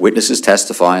which witnesses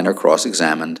testify and are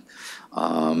cross-examined,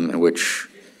 in which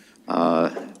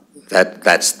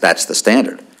that's the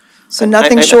standard. So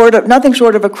nothing short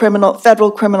of a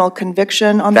federal criminal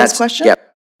conviction on this question? Yeah.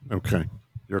 Okay,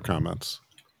 your comments.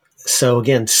 So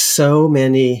again, so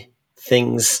many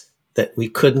things that we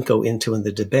couldn't go into in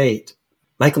the debate.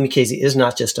 Michael Mukasey is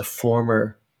not just a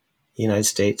former United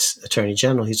States Attorney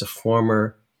General. He's a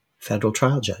former federal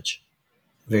trial judge,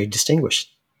 very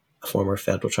distinguished, a former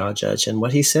federal trial judge. And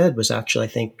what he said was actually, I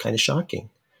think, kind of shocking.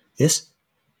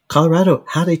 Colorado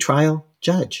had a trial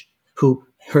judge who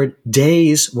heard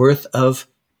days worth of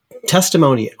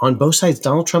testimony on both sides.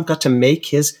 Donald Trump got to make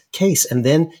his case, and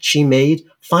then she made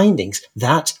findings.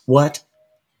 That's what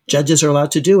judges are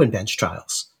allowed to do in bench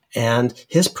trials. And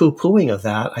his poo-pooing of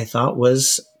that, I thought,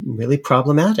 was really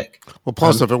problematic. Well,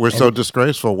 plus, if it were so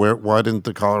disgraceful, why didn't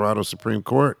the Colorado Supreme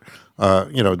Court,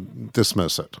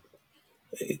 dismiss it?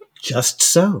 Just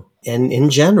so. And in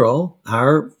general,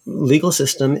 our legal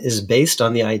system is based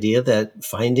on the idea that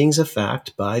findings of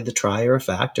fact by the trier of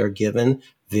fact are given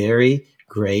very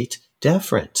great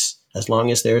deference, as long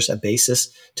as there's a basis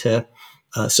to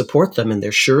support them, and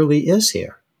there surely is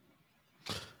here.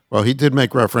 Well, he did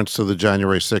make reference to the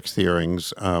January 6th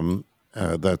hearings. And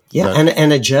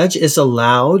a judge is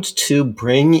allowed to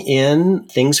bring in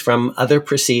things from other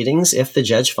proceedings if the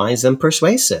judge finds them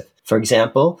persuasive. For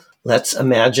example, let's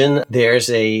imagine there's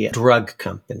a drug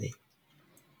company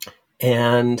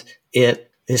and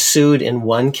it is sued in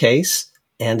one case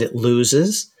and it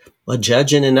loses. A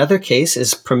judge in another case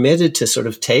is permitted to sort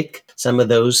of take some of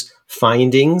those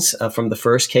findings from the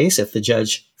first case, if the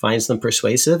judge finds them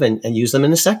persuasive, and use them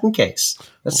in a second case.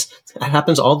 That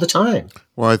happens all the time.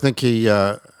 Well, I think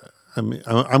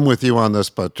I'm with you on this,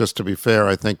 but just to be fair,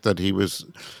 I think that he was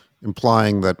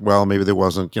implying that, well, maybe there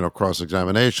wasn't,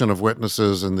 cross-examination of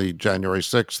witnesses in the January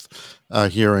 6th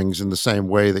hearings in the same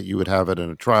way that you would have it in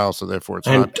a trial. So therefore, it's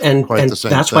not quite the same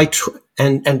that's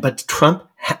thing. But Trump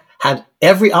had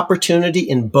every opportunity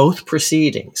in both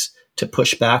proceedings to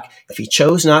push back. If he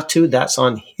chose not to, that's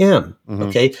on him. Mm-hmm.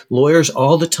 Okay. Lawyers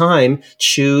all the time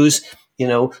choose,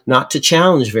 not to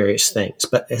challenge various things,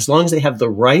 but as long as they have the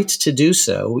right to do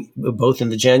so, both in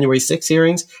the January 6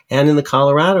 hearings and in the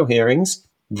Colorado hearings,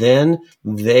 then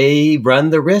they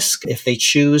run the risk, if they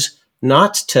choose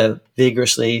not to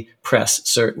vigorously press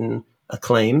certain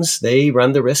claims, they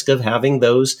run the risk of having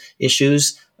those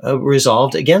issues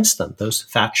resolved against them, those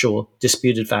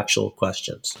disputed factual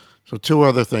questions. So two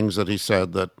other things that he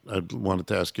said that I wanted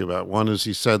to ask you about. One is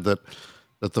he said that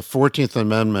the 14th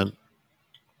Amendment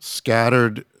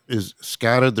scattered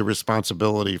the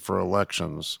responsibility for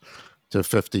elections to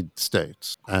 50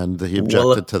 states, and he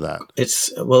objected to that.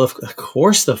 Of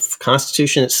course, the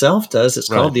Constitution itself does. It's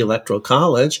called the Electoral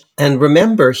College. And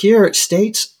remember, here,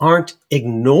 states aren't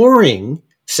ignoring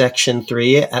Section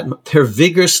 3. They're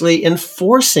vigorously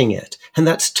enforcing it. And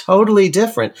that's totally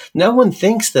different. No one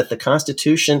thinks that the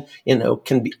Constitution,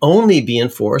 can only be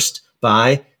enforced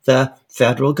by the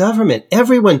federal government.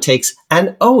 Everyone takes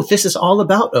an oath. This is all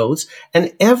about oaths.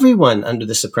 And everyone under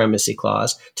the Supremacy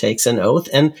Clause takes an oath.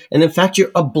 And in fact,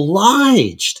 you're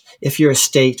obliged, if you're a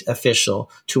state official,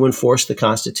 to enforce the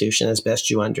Constitution as best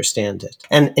you understand it.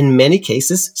 And in many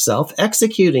cases,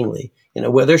 self-executingly,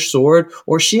 whether sword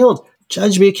or shield.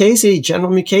 Judge Mukasey,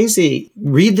 General Mukasey,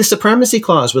 read the Supremacy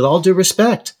Clause with all due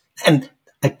respect. And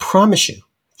I promise you,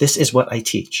 this is what I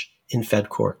teach in Fed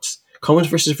courts. Cohen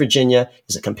versus Virginia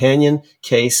is a companion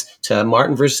case to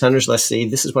Martin versus Hunter's lessee.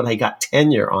 This is what I got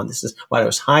tenure on. This is what I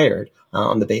was hired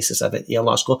on the basis of at Yale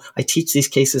Law School. I teach these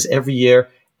cases every year,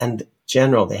 and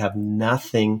General, they have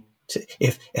nothing to.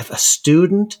 If a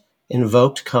student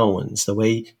invoked Cohen's the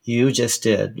way you just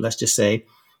did, let's just say,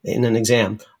 in an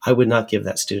exam, I would not give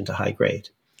that student a high grade.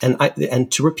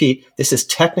 And to repeat, this is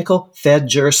technical Fed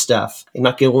jur stuff. I'm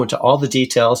not going to go into all the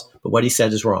details, but what he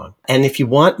said is wrong. And if you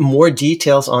want more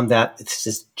details on that, this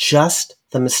is just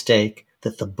the mistake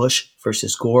that the Bush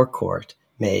versus Gore court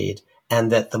made,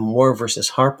 and that the Moore versus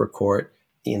Harper court,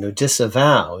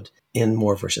 disavowed in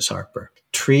Moore versus Harper.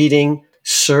 Treating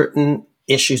certain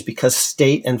issues, because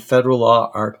state and federal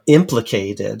law are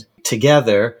implicated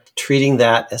together, treating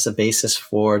that as a basis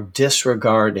for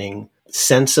disregarding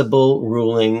sensible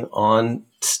ruling on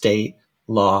state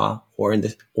law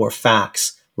or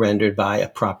facts rendered by a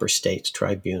proper state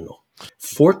tribunal.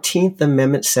 14th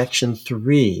Amendment Section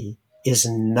 3 is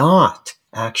not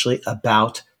actually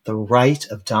about the right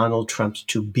of Donald Trump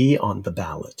to be on the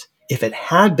ballot. If it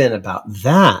had been about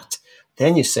that,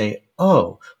 then you say,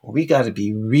 we got to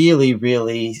be really,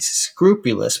 really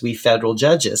scrupulous, we federal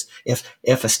judges, if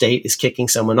a state is kicking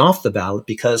someone off the ballot,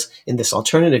 because in this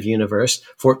alternative universe,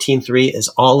 14.3 is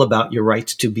all about your right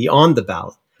to be on the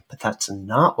ballot. But that's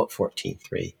not what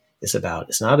 14.3 is about.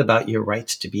 It's not about your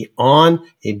rights to be on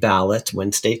a ballot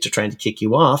when states are trying to kick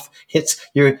you off. It's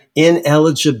your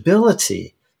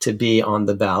ineligibility to be on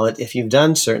the ballot if you've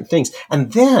done certain things.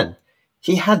 And then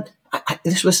he had,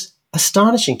 this was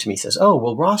astonishing to me. He says, oh,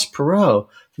 well, Ross Perot,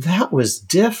 that was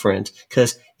different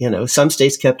because, some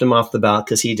states kept him off the ballot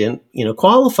because he didn't,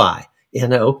 qualify,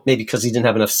 maybe because he didn't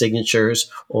have enough signatures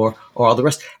or all the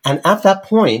rest. And at that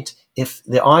point, if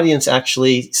the audience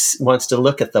actually wants to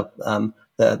look at the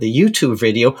YouTube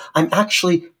video, I'm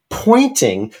actually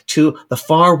pointing to the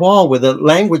far wall where the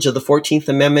language of the 14th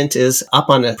Amendment is up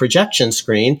on a projection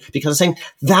screen because I'm saying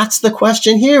that's the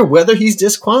question here, whether he's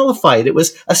disqualified. It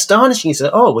was astonishing. He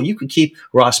said, oh, well, you could keep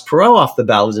Ross Perot off the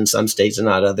ballot in some states and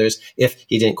not others if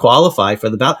he didn't qualify for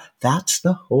the ballot. That's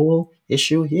the whole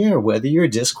issue here, whether you're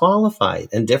disqualified.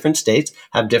 And different states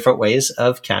have different ways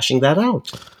of cashing that out.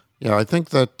 Yeah, I think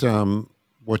that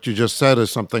what you just said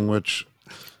is something which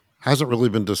hasn't really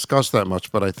been discussed that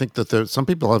much, but I think that some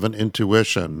people have an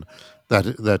intuition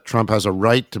that Trump has a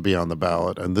right to be on the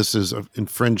ballot, and this is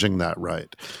infringing that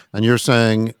right. And you're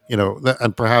saying,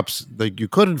 and perhaps you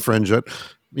could infringe it,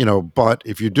 but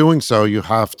if you're doing so, you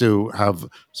have to have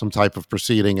some type of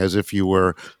proceeding as if you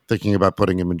were thinking about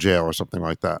putting him in jail or something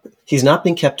like that. He's not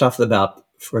being kept off the ballot,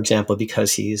 for example,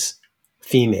 because he's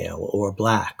female or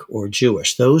black or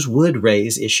Jewish. Those would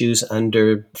raise issues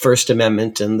under First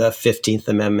Amendment and the 15th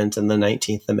Amendment and the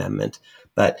 19th Amendment.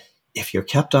 But if you're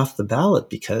kept off the ballot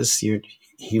because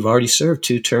you've already served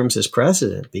 2 terms as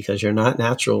president, because you're not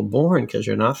natural born, because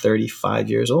you're not 35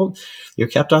 years old, you're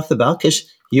kept off the ballot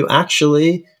because you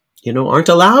actually aren't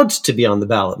allowed to be on the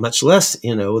ballot, much less,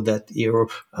 that your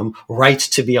right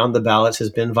to be on the ballot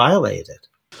has been violated.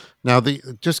 Now,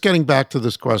 just getting back to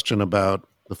this question about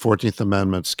the 14th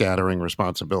Amendment scattering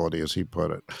responsibility, as he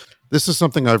put it. This is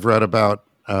something I've read about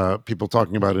people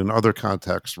talking about in other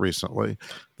contexts recently.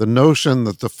 The notion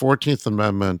that the 14th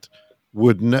Amendment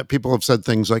people have said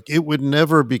things like it would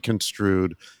never be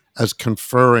construed as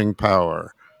conferring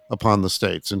power upon the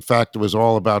states. In fact, it was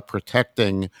all about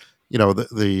protecting,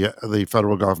 the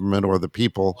federal government or the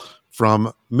people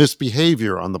from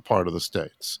misbehavior on the part of the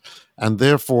states. And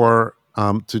therefore,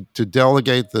 to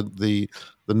delegate the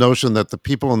notion that the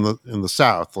people in the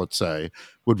South, let's say,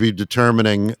 would be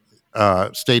determining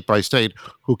state by state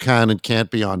who can and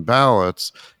can't be on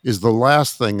ballots is the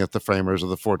last thing that the framers of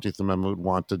the 14th Amendment would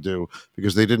want to do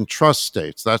because they didn't trust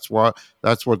states. That's what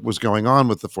was going on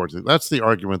with the 14th. That's the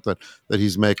argument that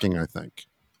he's making, I think.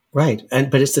 Right.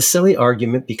 But it's a silly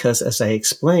argument because, as I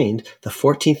explained, the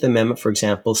 14th Amendment, for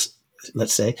example,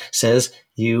 let's say, says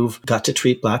you've got to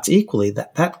treat blacks equally.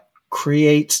 That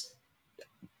creates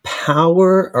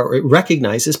power, or it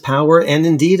recognizes power and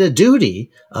indeed a duty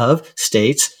of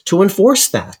states to enforce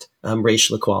that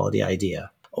racial equality idea.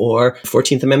 Or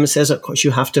 14th Amendment says, of course, you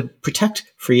have to protect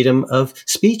freedom of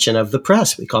speech and of the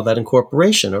press. We call that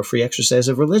incorporation or free exercise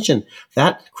of religion.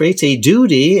 That creates a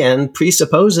duty and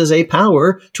presupposes a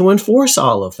power to enforce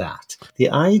all of that.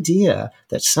 The idea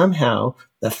that somehow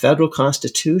the federal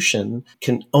Constitution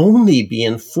can only be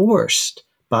enforced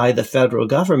by the federal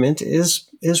government is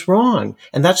wrong.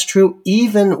 And that's true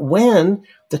even when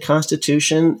the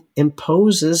Constitution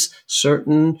imposes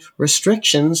certain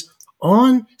restrictions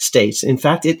on states. In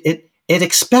fact, it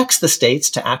expects the states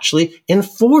to actually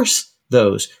enforce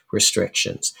those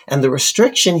restrictions. And the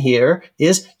restriction here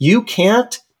is you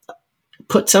can't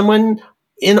put someone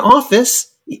in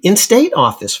office, in state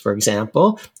office, for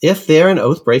example, if they're an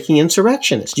oath-breaking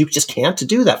insurrectionist. You just can't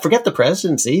do that. Forget the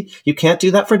presidency. You can't do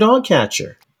that for dog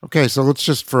catcher. Okay, so let's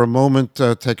just for a moment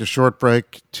take a short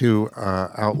break to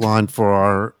outline for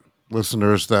our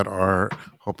listeners that are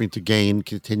hoping to gain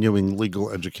continuing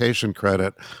legal education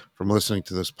credit from listening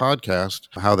to this podcast,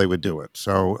 how they would do it.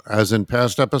 So as in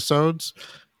past episodes,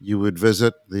 you would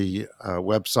visit the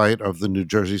website of the New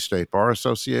Jersey State Bar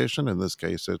Association. In this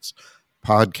case, it's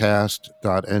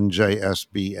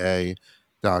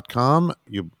podcast.njsba.com.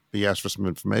 You be asked for some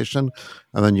information,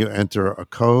 and then you enter a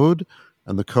code.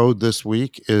 And the code this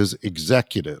week is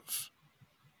executive,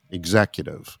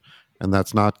 and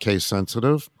that's not case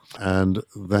sensitive. And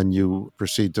then you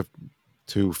proceed to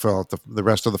fill out the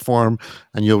rest of the form,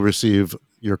 and you'll receive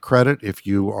your credit if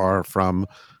you are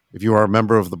a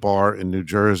member of the bar in New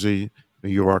Jersey,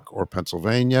 New York, or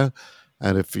Pennsylvania.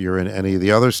 And if you're in any of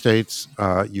the other states,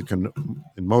 you can,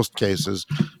 in most cases,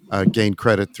 gain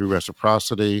credit through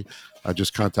reciprocity.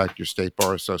 Just contact your state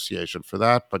bar association for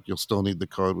that, but you'll still need the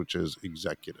code, which is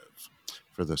executive,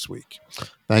 for this week.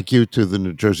 Thank you to the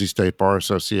New Jersey State Bar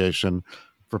Association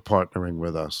for partnering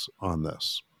with us on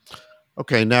this.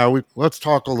 Okay, now let's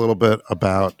talk a little bit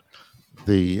about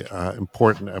the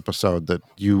important episode that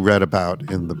you read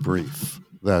about in the brief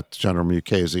that General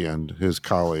Mukasey and his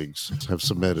colleagues have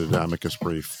submitted an amicus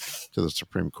brief to the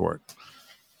Supreme Court.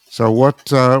 So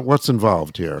what's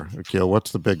involved here, Akil?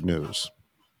 What's the big news?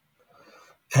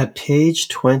 At page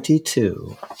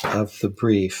 22 of the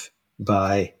brief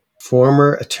by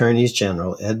former Attorneys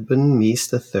General Edmund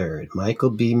Meese III,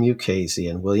 Michael B. Mukasey,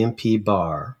 and William P.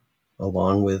 Barr,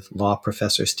 along with law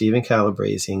professor Stephen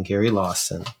Calabrese and Gary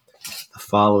Lawson, the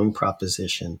following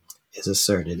proposition is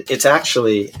asserted. It's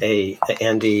actually a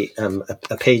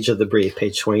page of the brief,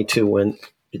 page 22, when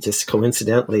it just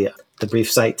coincidentally, the brief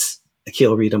cites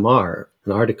Akil Reed Amar,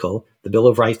 an article, The Bill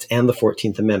of Rights and the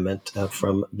 14th Amendment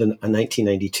from a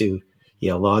 1992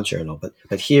 Yale Law Journal.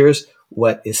 But here's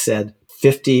what is said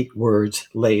 50 words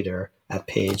later at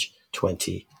page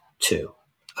 22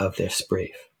 of this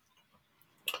brief.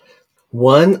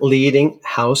 One leading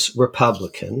House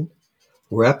Republican,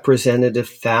 Representative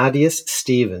Thaddeus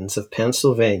Stevens of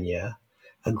Pennsylvania,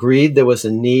 agreed there was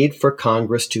a need for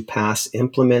Congress to pass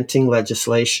implementing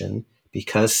legislation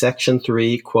because Section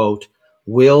 3, quote,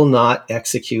 will not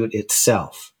execute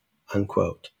itself,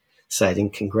 unquote, citing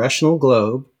Congressional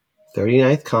Globe,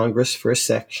 39th Congress, First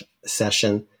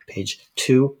Session, page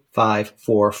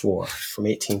 2544 from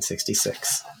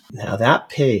 1866. Now that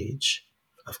page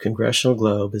of Congressional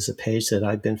Globe is a page that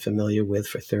I've been familiar with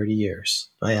for 30 years.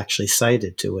 I actually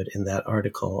cited to it in that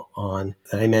article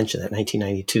that I mentioned, that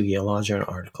 1992 Yale Law Journal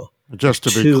article. Just to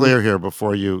be clear here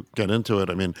before you get into it,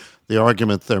 I mean, the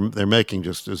argument they're making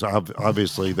just is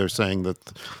obviously they're saying that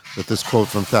this quote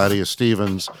from Thaddeus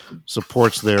Stevens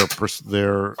supports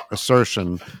their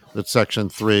assertion that Section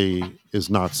 3 is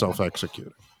not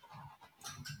self-executing.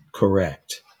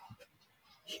 Correct.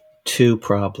 Two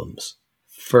problems.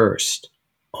 First,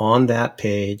 on that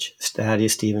page,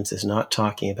 Thaddeus Stevens is not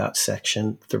talking about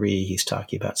Section 3. He's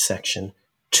talking about Section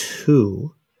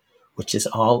 2, which is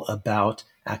all about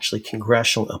actually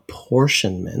congressional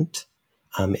apportionment.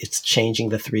 It's changing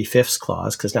the 3/5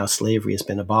 clause because now slavery has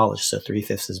been abolished. So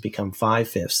 3/5 has become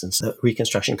 5/5. And so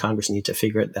Reconstruction Congress need to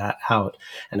figure that out.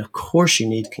 And of course, you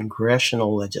need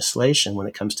congressional legislation when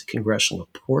it comes to congressional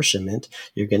apportionment.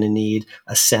 You're going to need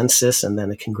a census and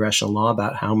then a congressional law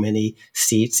about how many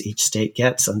seats each state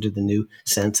gets under the new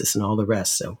census and all the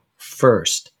rest. So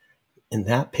first, in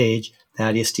that page,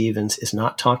 Thaddeus Stevens is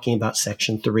not talking about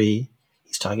Section 3.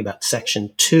 He's talking about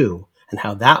Section 2 and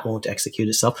how that won't execute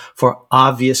itself for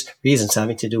obvious reasons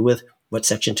having to do with what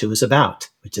Section 2 is about,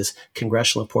 which is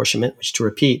congressional apportionment, which, to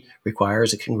repeat,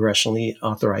 requires a congressionally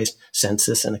authorized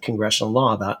census and a congressional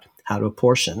law about how to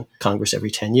apportion Congress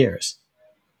every 10 years.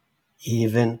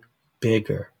 Even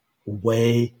bigger,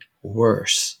 way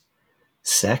worse.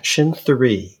 Section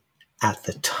 3, at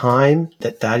the time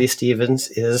that Thaddeus Stevens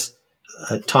is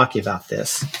talking about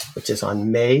this, which is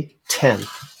on May 10th,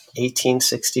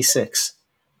 1866,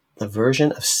 the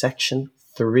version of Section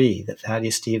 3 that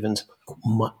Thaddeus Stevens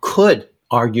could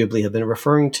arguably have been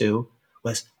referring to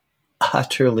was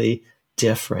utterly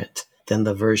different than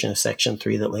the version of Section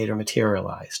 3 that later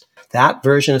materialized. That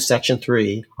version of Section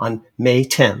 3 on May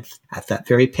 10th, at that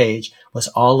very page, was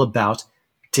all about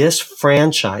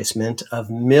disfranchisement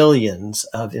of millions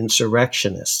of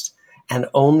insurrectionists. And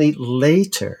only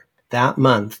later that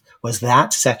month was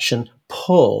that section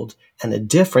pulled and a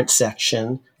different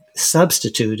section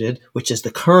substituted, which is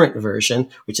the current version,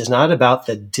 which is not about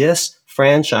the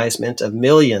disfranchisement of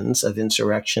millions of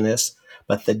insurrectionists,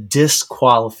 but the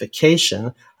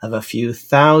disqualification of a few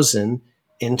thousand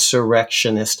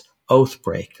insurrectionist oath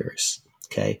breakers.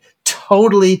 Okay,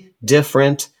 totally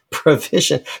different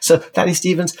provision. So Thaddeus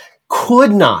Stevens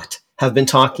could not have been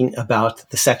talking about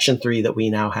the Section 3 that we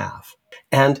now have.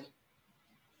 And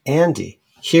Andy,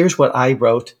 here's what I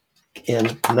wrote in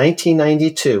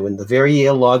 1992 in the very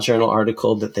Yale Law Journal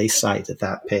article that they cite at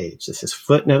that page. This is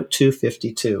footnote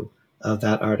 252 of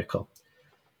that article.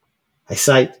 I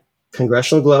cite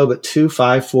Congressional Globe at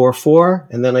 2544,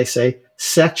 and then I say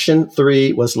Section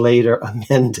 3 was later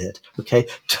amended. Okay,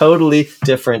 totally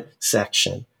different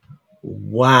section.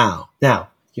 Wow. Now,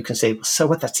 you can say, so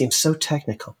what? That seems so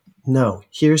technical. No,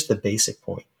 here's the basic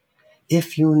point.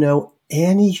 If you know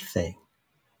anything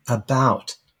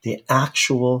about the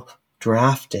actual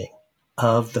drafting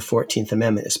of the 14th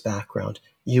Amendment, its background,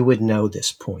 you would know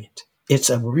this point. It's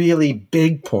a really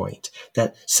big point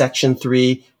that Section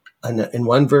 3 in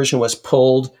one version was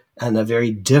pulled and a very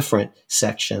different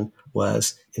section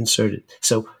was inserted.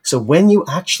 So when you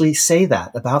actually say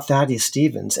that about Thaddeus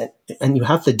Stevens and you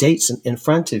have the dates in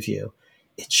front of you,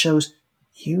 it shows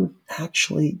you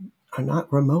actually are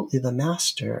not remotely the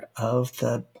master of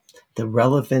the the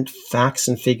relevant facts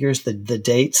and figures, the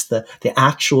dates, the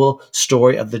actual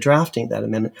story of the drafting of that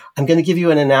amendment. I'm going to give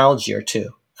you an analogy or two,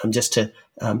 just to,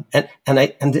 and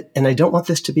I don't want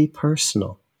this to be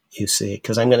personal, you see,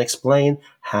 because I'm going to explain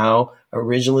how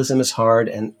originalism is hard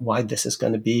and why this is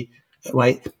going to be,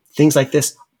 why things like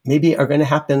this maybe are going to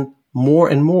happen more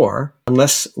and more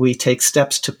unless we take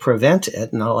steps to prevent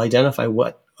it. And I'll identify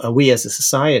what we as a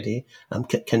society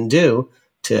can do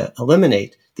to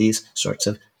eliminate these sorts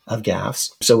of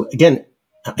gaffes. So again,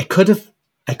 I could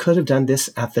have done this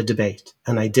at the debate,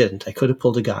 and I didn't. I could have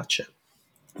pulled a gotcha.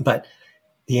 But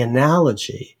the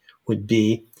analogy would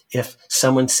be if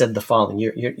someone said the following: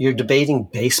 you're debating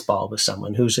baseball with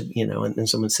someone who's, and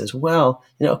someone says, well,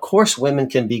 of course women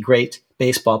can be great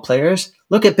baseball players.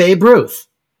 Look at Babe Ruth,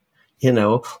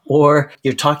 or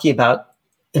you're talking about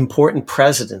important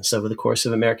presidents over the course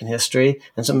of American history,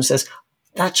 and someone says,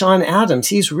 that John Adams,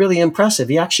 he's really impressive.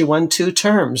 He actually won 2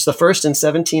 terms, the first in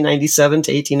 1797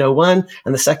 to 1801,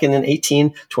 and the second in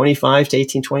 1825 to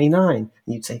 1829. And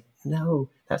you'd say, no,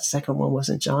 that second one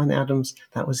wasn't John Adams.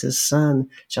 That was his son,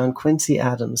 John Quincy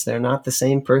Adams. They're not the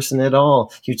same person at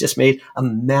all. You just made a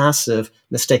massive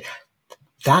mistake.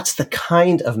 That's the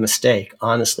kind of mistake,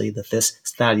 honestly, that this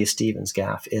Thaddeus Stevens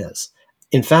gaffe is.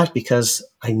 In fact, because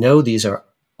I know these are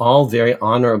all very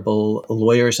honorable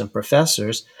lawyers and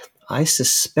professors, I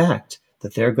suspect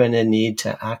that they're going to need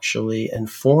to actually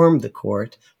inform the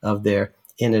court of their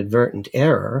inadvertent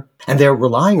error, and they're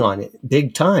relying on it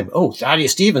big time. Oh,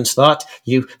 Thaddeus Stevens thought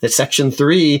that Section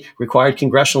 3 required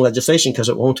congressional legislation because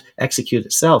it won't execute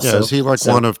itself. Yeah, is he like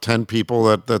one of 10 people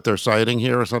that they're citing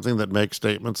here or something that make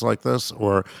statements like this?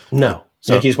 Or no,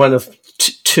 he's one of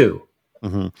 2.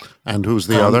 Mm-hmm. And who's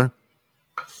the other?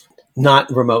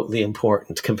 Not remotely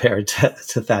important compared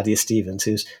to Thaddeus Stevens,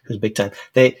 who's big time.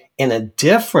 They, in a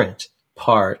different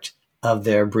part of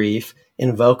their brief,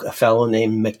 invoke a fellow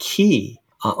named McKee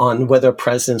on whether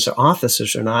presidents are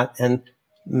officers or not. And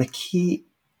McKee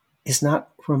is not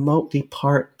remotely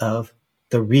part of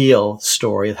the real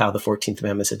story of how the 14th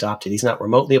Amendment is adopted. He's not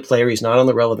remotely a player. He's not on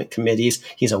the relevant committees.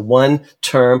 He's a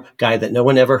one-term guy that no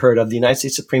one ever heard of. The United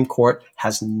States Supreme Court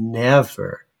has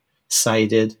never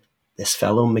cited this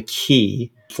fellow McKee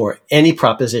for any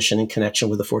proposition in connection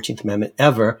with the 14th Amendment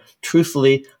ever.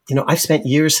 Truthfully, I've spent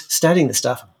years studying this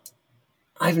stuff.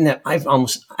 I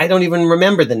don't even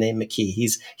remember the name McKee.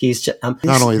 He's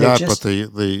not only that, but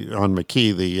the on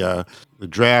McKee, the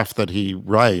draft that he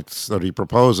writes, that he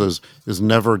proposes, is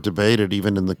never debated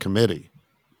even in the committee.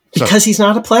 Because he's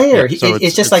not a player. Yeah, so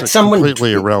it's just like someone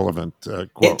completely irrelevant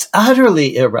quote. It's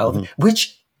utterly irrelevant,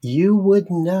 which you would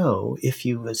know if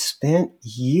you had spent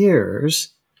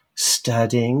years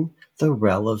studying the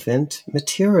relevant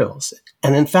materials.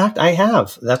 And in fact, I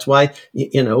have. That's why,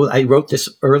 I wrote this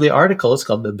early article. It's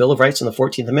called The Bill of Rights and the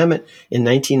 14th Amendment in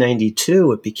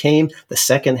 1992. It became the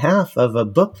second half of a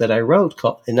book that I wrote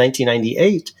in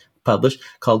 1998, published,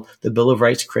 called The Bill of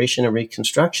Rights, Creation and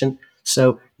Reconstruction.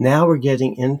 So now we're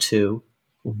getting into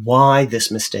why this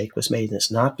mistake was made. And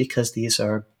it's not because these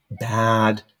are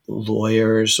bad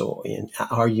lawyers or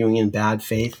arguing in bad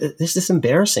faith. This is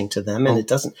embarrassing to them, and it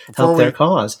doesn't help their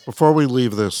cause. Before we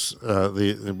leave this,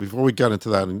 before we get into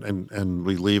that and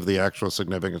we leave the actual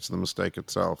significance of the mistake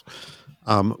itself,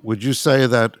 would you say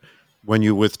that when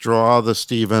you withdraw the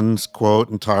Stevens quote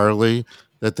entirely,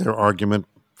 that their argument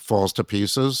falls to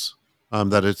pieces?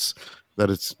 That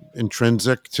it's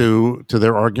intrinsic to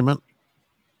their argument?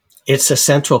 It's a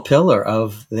central pillar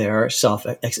of their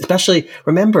especially,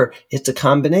 remember, it's a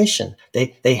combination.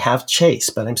 They have Chase,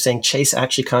 but I'm saying Chase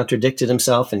actually contradicted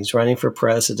himself, and he's running for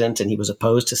president, and he was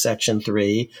opposed to Section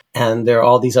 3, and there are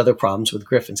all these other problems with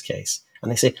Griffin's case.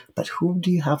 And they say, but who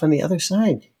do you have on the other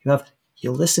side? You have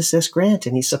Ulysses S. Grant,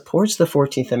 and he supports the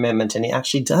 14th Amendment, and he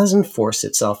actually does enforce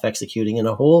it self-executing in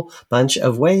a whole bunch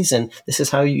of ways. And this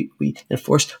is how we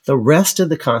enforce the rest of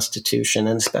the Constitution,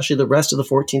 and especially the rest of the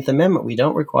 14th Amendment. We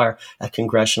don't require a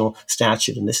congressional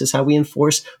statute. And this is how we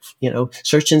enforce,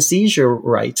 search and seizure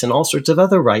rights and all sorts of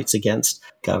other rights against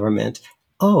government.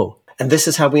 And this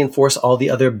is how we enforce all the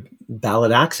other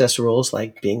ballot access rules,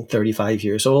 like being 35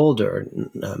 years old or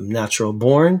natural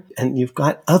born. And you've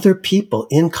got other people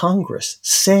in Congress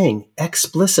saying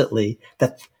explicitly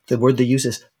that the word they use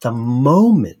is the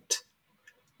moment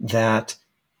that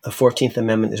the 14th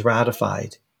Amendment is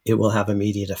ratified, it will have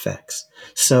immediate effects.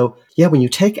 So, when you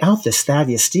take out this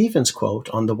Thaddeus Stevens quote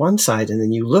on the one side, and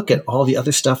then you look at all the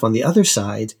other stuff on the other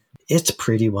side, it's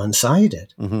pretty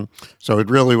one-sided. Mm-hmm. So it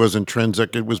really was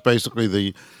intrinsic. It was basically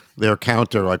the their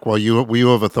counter, like, well, you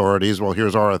have authorities, well,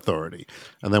 here's our authority.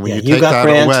 And then when Yeah, you you take got that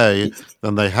Grant. away,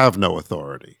 then they have no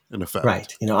authority, in effect.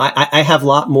 Right. I have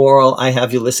Lot Morrill, I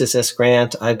have Ulysses S.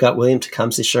 Grant, I've got William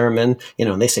Tecumseh Sherman,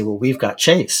 and they say, well, we've got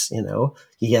Chase,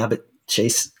 Yeah, but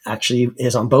Chase actually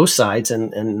is on both sides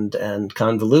and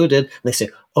convoluted. And they say,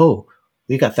 oh,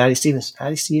 we've got Thaddeus Stevens.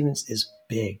 Thaddeus Stevens is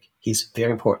big. He's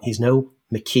very important. He's no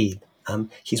McKee.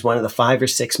 He's one of the 5 or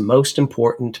 6 most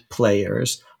important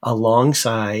players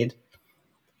alongside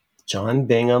John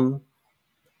Bingham,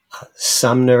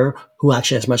 Sumner, who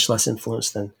actually has much less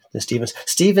influence than Stevens.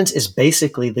 Stevens is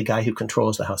basically the guy who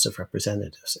controls the House of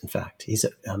Representatives. In fact, he's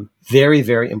a very,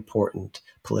 very important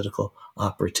political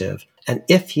operative. And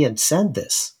if he had said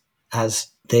this, as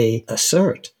they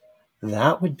assert,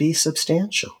 that would be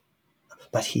substantial.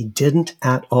 But he didn't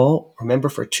at all. Remember,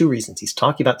 for 2 reasons. He's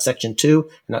talking about Section 2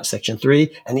 and not Section 3.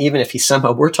 And even if he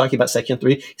somehow were talking about Section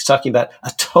 3, he's talking about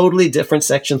a totally different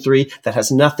Section 3 that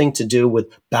has nothing to do with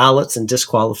ballots and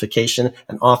disqualification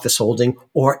and office holding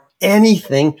or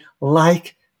anything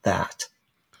like that.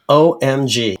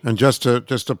 OMG. And just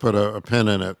to put a pin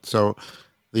in it, so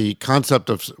the concept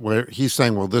of where he's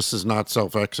saying, well, this is not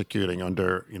self-executing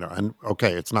under, and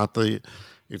okay, it's not the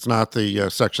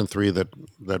Section 3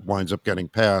 that winds up getting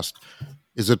passed.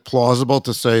 Is it plausible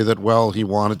to say that, well, he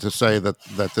wanted to say that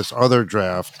this other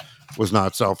draft was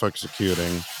not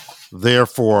self-executing,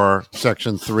 therefore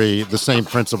Section 3, the same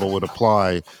principle would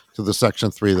apply to the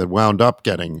Section 3 that wound up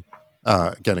getting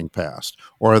passed?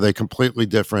 Or are they completely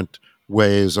different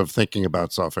ways of thinking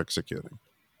about self-executing?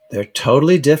 They're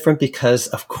totally different because,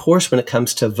 of course, when it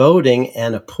comes to voting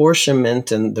and apportionment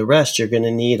and the rest, you're going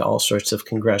to need all sorts of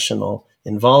congressional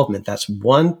involvement. That's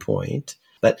one point.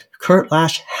 But Kurt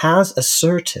Lash has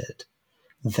asserted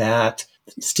that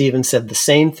Stevens said the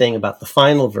same thing about the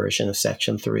final version of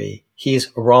Section 3.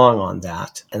 He's wrong on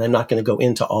that. And I'm not going to go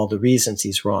into all the reasons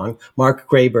he's wrong. Mark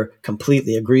Graber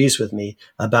completely agrees with me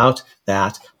about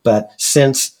that. But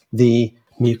since the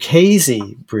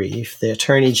Mukasey brief, the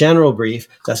Attorney General brief,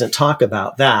 doesn't talk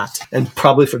about that, and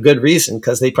probably for good reason,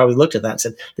 because they probably looked at that and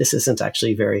said, this isn't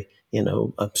actually very,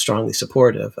 strongly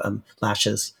supportive. Lash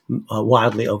has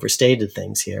wildly overstated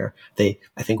things here. They,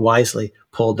 I think, wisely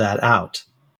pulled that out.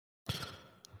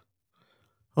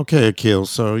 Okay, Akil,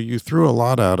 so you threw a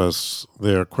lot at us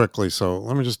there quickly, so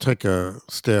let me just take a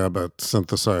stab at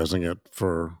synthesizing it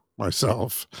for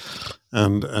myself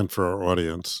and for our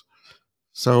audience.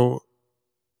 So,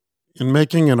 in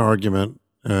making an argument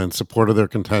in support of their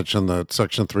contention that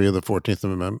Section 3 of the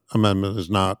 14th Amendment is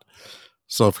not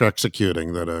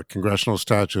self-executing, that a congressional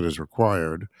statute is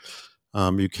required,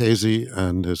 Mukasey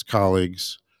and his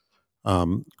colleagues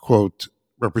quote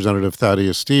Representative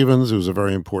Thaddeus Stevens, who's a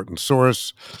very important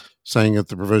source, saying that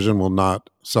the provision will not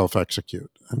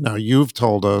self-execute. And now you've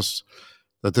told us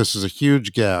that this is a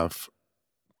huge gaffe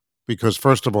because,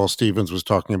 first of all, Stevens was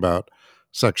talking about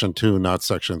Section 2, not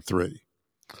Section 3.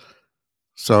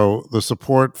 So the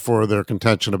support for their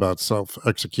contention about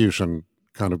self-execution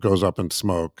kind of goes up in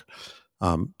smoke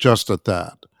just at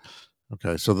that.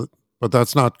 Okay, but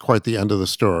that's not quite the end of the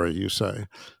story, you say.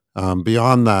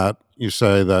 Beyond that, you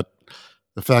say that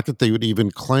the fact that they would even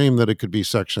claim that it could be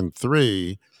Section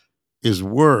 3 is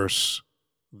worse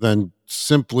than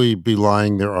simply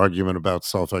belying their argument about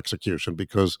self-execution,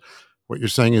 because what you're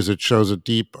saying is it shows a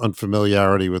deep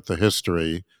unfamiliarity with the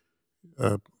history,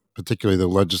 particularly the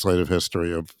legislative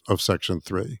history of Section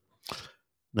 3.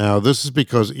 Now, this is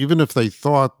because even if they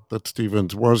thought that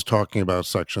Stevens was talking about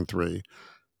Section 3,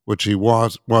 which he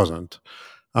wasn't,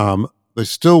 they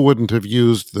still wouldn't have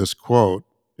used this quote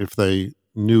if they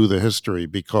knew the history,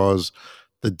 because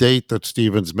the date that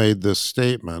Stevens made this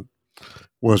statement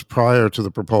was prior to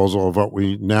the proposal of what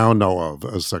we now know of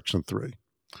as Section 3.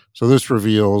 So this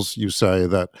reveals, you say,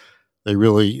 that they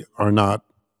really are not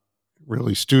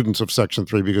really students of Section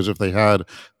 3, because if they had,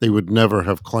 they would never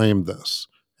have claimed this.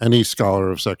 Any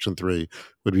scholar of Section 3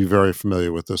 would be very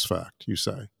familiar with this fact, you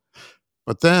say.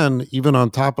 But then, even on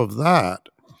top of that,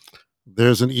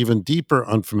 there's an even deeper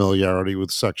unfamiliarity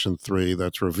with Section 3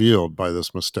 that's revealed by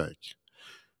this mistake.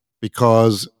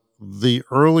 Because the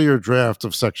earlier draft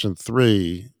of Section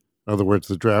 3, in other words,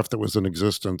 the draft that was in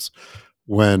existence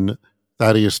when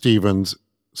Thaddeus Stevens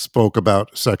spoke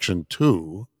about Section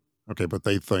 2, okay, but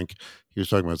they think he was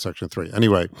talking about Section 3.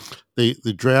 Anyway,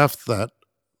 the draft that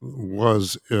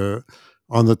was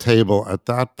on the table at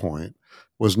that point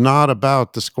was not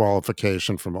about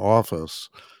disqualification from office.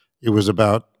 It was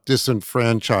about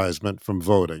disenfranchisement from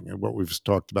voting, and what we've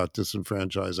talked about,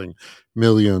 disenfranchising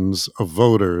millions of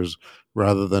voters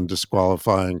rather than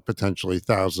disqualifying potentially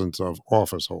thousands of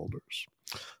office holders.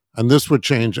 And this would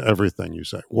change everything, you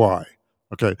say. Why?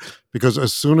 Okay, because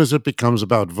as soon as it becomes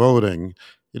about voting,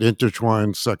 it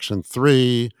intertwines Section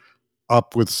 3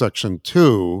 up with Section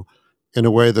 2 in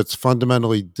a way that's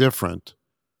fundamentally different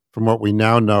from what we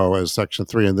now know as Section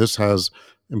 3. And this has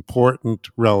important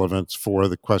relevance for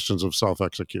the questions of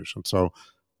self-execution. So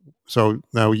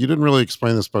now you didn't really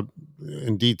explain this but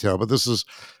in detail, but this is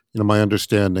my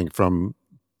understanding from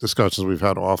discussions we've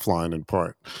had offline in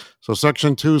part. So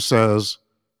Section 2 says,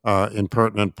 in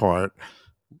pertinent part,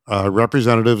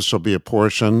 representatives shall be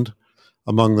apportioned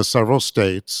among the several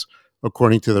states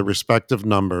according to their respective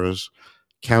numbers,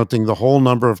 counting the whole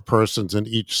number of persons in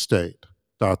each state,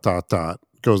 dot, dot, dot.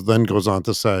 Goes on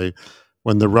to say,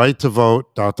 when the right to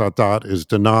vote, dot, dot, dot, is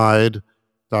denied,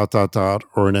 dot, dot, dot,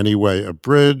 or in any way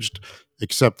abridged,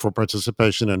 except for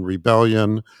participation in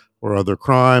rebellion or other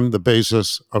crime, the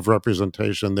basis of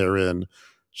representation therein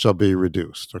shall be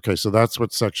reduced. Okay, so that's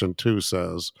what Section 2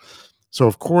 says. So,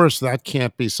 of course, that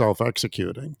can't be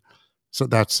self-executing. So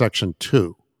that's Section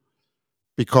 2,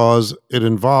 because it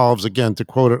involves, again, to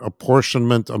quote it,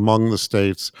 apportionment among the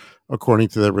states according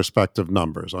to their respective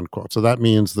numbers, unquote. So that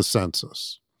means the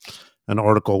census. And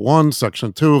Article 1,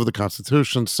 Section 2 of the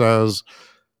Constitution says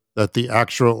that the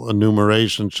actual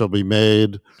enumeration shall be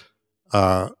made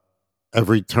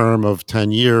every term of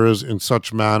 10 years in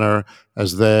such manner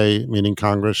as they, meaning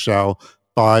Congress, shall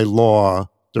by law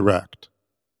direct.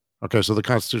 Okay, so the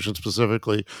Constitution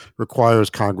specifically requires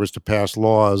Congress to pass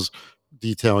laws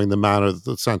detailing the manner that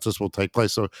the census will take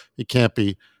place. So it can't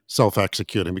be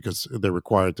self-executing because they're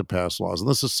required to pass laws. And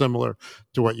this is similar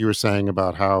to what you were saying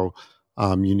about how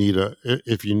you need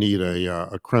if you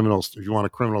want a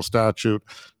criminal statute,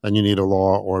 then you need a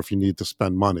law, or if you need to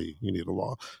spend money, you need a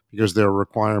law, because there are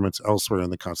requirements elsewhere in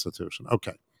the Constitution.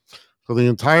 Okay, so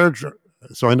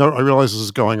I realize this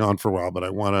is going on for a while, but I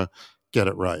want to get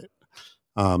it right.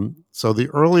 So the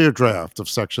earlier draft of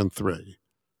Section 3,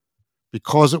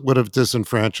 because it would have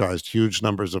disenfranchised huge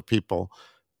numbers of people,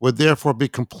 would therefore be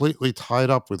completely tied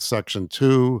up with Section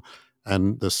 2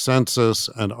 and the census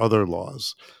and other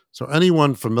laws. So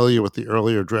anyone familiar with the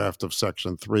earlier draft of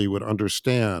Section 3 would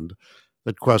understand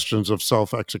that questions of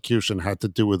self-execution had to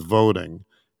do with voting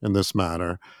in this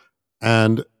manner,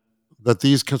 and that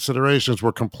these considerations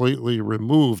were completely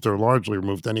removed, or largely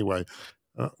removed anyway,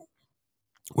 uh,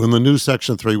 when the new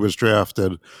Section 3 was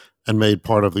drafted and made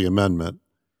part of the amendment,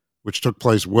 which took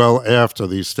place well after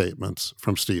these statements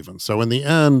from Stevens. So in the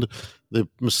end, the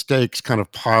mistakes kind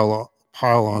of pile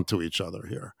onto each other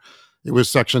here. It was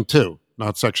Section 2,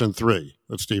 not Section 3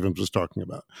 that Stevens was talking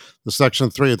about. The Section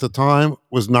 3 at the time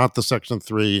was not the Section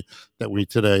 3 that we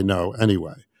today know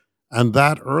anyway. And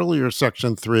that earlier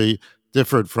Section 3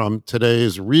 differed from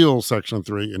today's real Section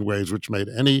 3 in ways which made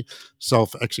any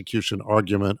self-execution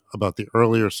argument about the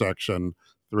earlier Section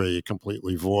 3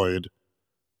 completely void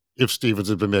if Stevens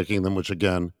had been making them, which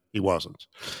again, he wasn't.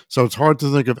 So it's hard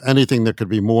to think of anything that could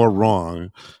be more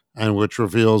wrong and which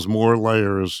reveals more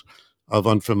layers of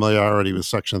unfamiliarity with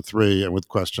Section 3 and with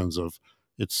questions of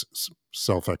its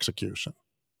self-execution.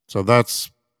 So that's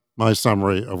my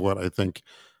summary of what I think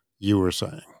you were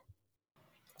saying.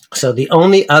 So the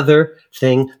only other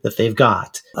thing that they've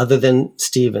got, other than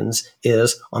Stevens,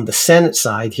 is on the Senate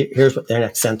side. Here's what their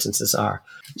next sentences are.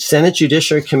 Senate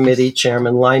Judiciary Committee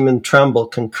Chairman Lyman Trumbull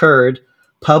concurred,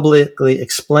 publicly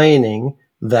explaining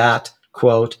that,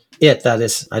 quote, that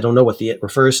is, I don't know what the it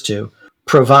refers to,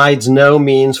 provides no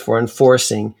means for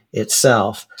enforcing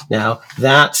itself. Now,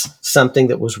 that's something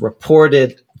that was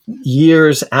reported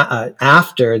years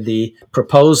after the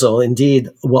proposal, indeed,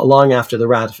 long after the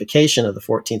ratification of the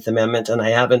 14th Amendment, and I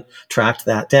haven't tracked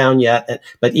that down yet.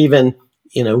 But even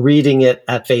reading it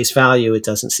at face value, it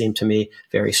doesn't seem to me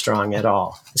very strong at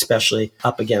all, especially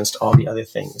up against all the other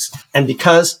things. And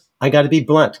because I got to be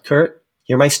blunt, Kurt,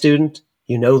 you're my student.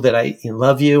 You know that I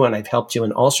love you, and I've helped you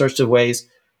in all sorts of ways.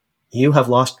 You have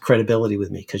lost credibility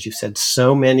with me because you've said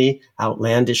so many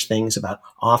outlandish things about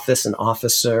office and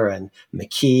officer and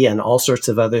McKee and all sorts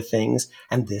of other things.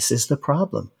 And this is the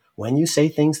problem. When you say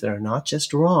things that are not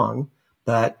just wrong,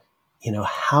 but,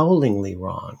 howlingly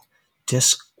wrong,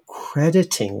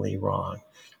 discreditingly wrong,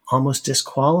 almost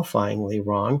disqualifyingly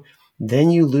wrong,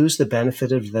 then you lose the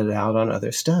benefit of the doubt on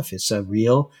other stuff. It's a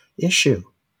real issue.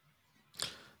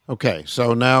 Okay,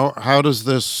 so now how does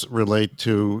this relate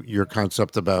to your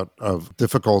concept of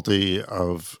difficulty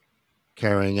of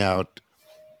carrying out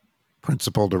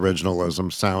principled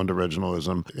originalism, sound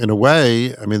originalism? In a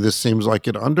way, I mean, this seems like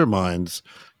it undermines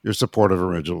your support of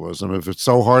originalism. If it's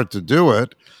so hard to do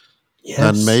it,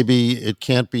 then maybe it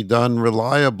can't be done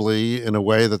reliably in a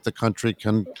way that the country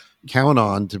can count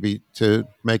on to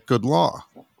make good law.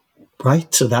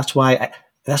 Right. So that's why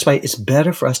That's why it's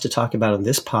better for us to talk about on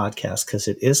this podcast, because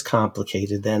it is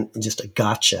complicated than just a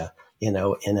gotcha, in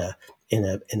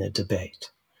a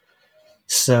debate.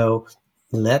 So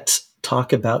let's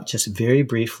talk about, just very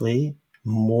briefly,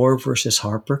 Moore versus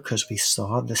Harper, because we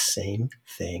saw the same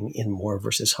thing in Moore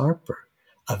versus Harper,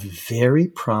 a very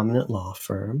prominent law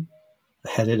firm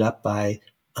headed up by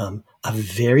a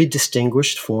very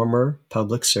distinguished former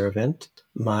public servant,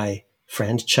 my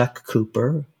friend Chuck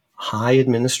Cooper, high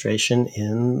administration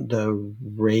in the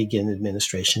Reagan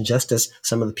administration, just as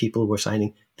some of the people who were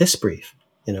signing this brief,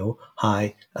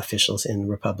 high officials in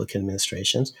Republican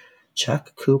administrations.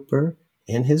 Chuck Cooper,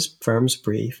 in his firm's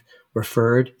brief,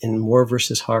 referred in Moore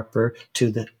versus Harper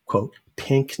to the, quote,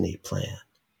 Pinckney plan,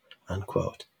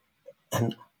 unquote.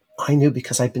 And I knew,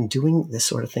 because I've been doing this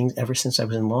sort of thing ever since I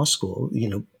was in law school,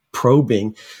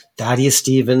 probing Thaddeus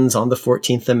Stevens on the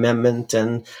 14th Amendment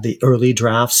and the early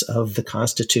drafts of the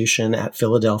Constitution at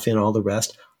Philadelphia and all the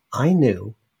rest. I've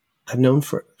known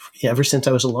ever since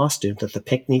I was a law student that the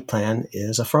Pinckney plan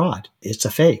is a fraud. It's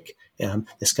a fake.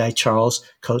 This guy, Charles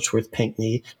Coatsworth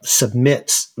Pinckney,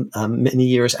 submits many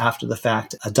years after the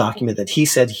fact a document that he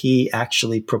said he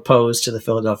actually proposed to the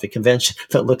Philadelphia Convention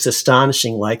that looks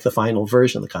astonishing like the final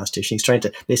version of the Constitution. He's trying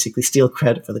to basically steal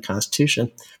credit for the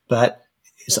Constitution, but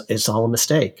it's all a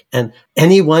mistake. And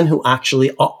anyone who actually,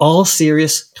 all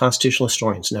serious constitutional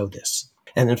historians know this.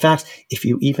 And in fact, if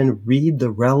you even read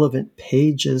the relevant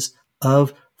pages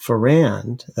of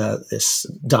Farrand, this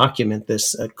document,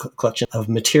 this collection of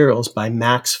materials by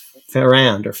Max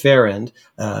Farrand,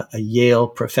 a Yale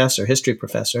professor, history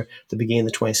professor at the beginning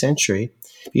of the 20th century,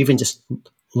 if you even just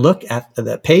look at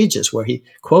the pages where he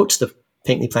quotes the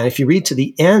Pinckney plan, if you read to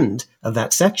the end of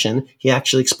that section, he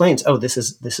actually explains, this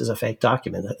is a fake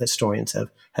document. Historians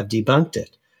have debunked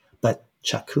it. But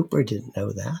Chuck Cooper didn't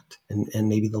know that, and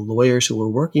maybe the lawyers who were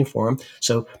working for him.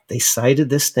 So they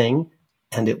cited this thing,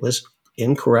 and it was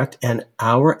incorrect, and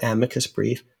our amicus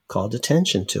brief called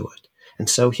attention to it. And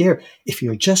so here, if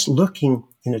you're just looking,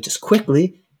 just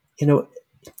quickly,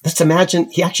 let's imagine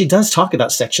he actually does talk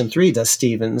about Section 3, does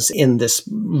Stevens, in this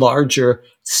larger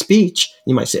speech.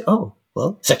 You might say,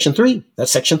 Section 3,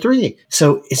 that's Section 3.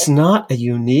 So it's not a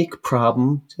unique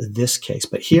problem to this case.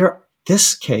 But here,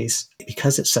 this case,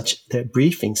 because the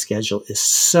briefing schedule is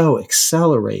so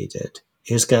accelerated,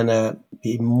 is going to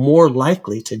be more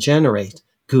likely to generate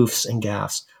goofs and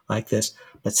gaffes like this.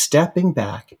 But stepping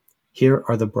back, here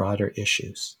are the broader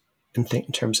issues. And think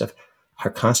in terms of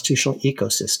our constitutional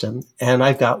ecosystem. And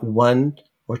I've got one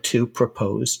or two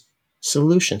proposed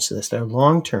solutions to this. They're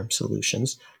long-term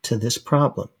solutions to this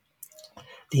problem.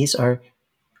 These are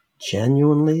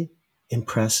genuinely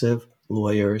impressive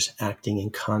lawyers acting in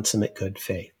consummate good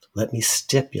faith. Let me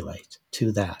stipulate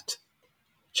to that.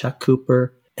 Chuck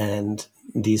Cooper and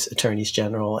these attorneys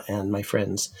general and my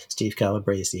friends Steve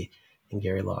Calabresi and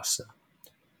Gary Lawson.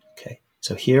 Okay,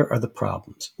 so here are the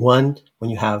problems. One, when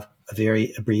you have a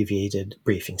very abbreviated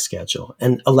briefing schedule,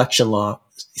 and election law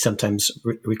sometimes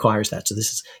requires that. So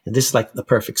this is like the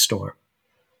perfect storm.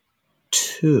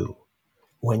 Two,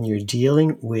 when you're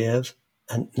dealing with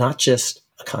not just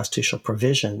a constitutional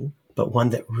provision, but one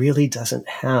that really doesn't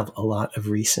have a lot of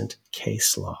recent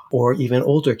case law or even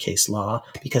older case law,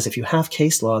 because if you have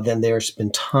case law, then there's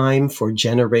been time for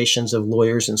generations of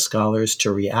lawyers and scholars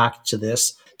to react to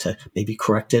this, to maybe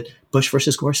correct it. Bush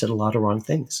versus Gore said a lot of wrong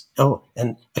things.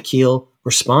 And Akil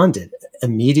responded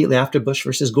immediately after Bush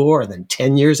versus Gore, and then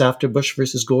 10 years after Bush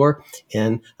versus Gore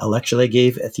in a lecture they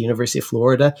gave at the University of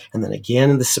Florida, and then again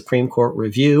in the Supreme Court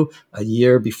review a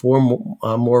year before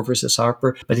Moore versus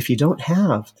Harper. But if you don't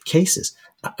have cases,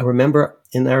 I remember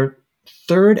in our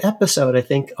third episode, I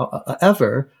think,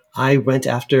 ever, I went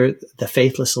after the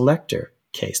faithless elector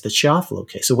case, the Chiafalo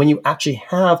case. So when you actually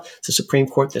have the Supreme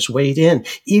Court that's weighed in,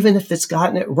 even if it's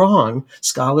gotten it wrong,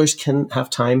 scholars can have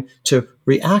time to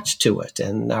react to it.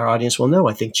 And our audience will know,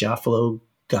 I think Chiafalo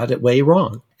got it way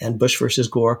wrong, and Bush versus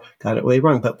Gore got it way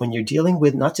wrong. But when you're dealing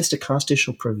with not just a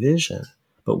constitutional provision,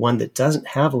 but one that doesn't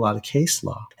have a lot of case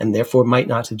law, and therefore might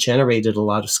not have generated a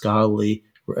lot of scholarly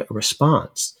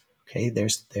response, okay,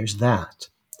 there's that.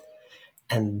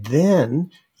 And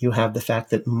then you have the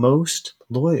fact that most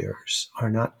lawyers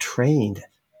are not trained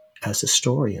as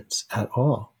historians at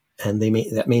all. And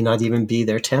that may not even be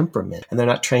their temperament. And they're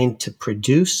not trained to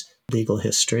produce legal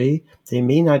history. They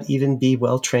may not even be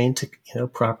well trained to,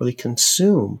 properly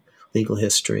consume legal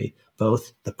history,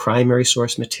 both the primary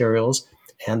source materials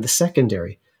and the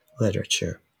secondary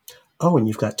literature. And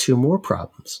you've got two more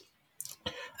problems.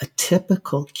 A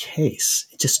typical case,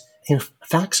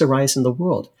 facts arise in the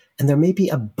world, and there may be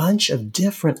a bunch of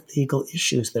different legal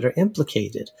issues that are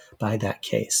implicated by that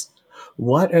case.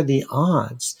 what are the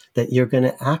odds that you're going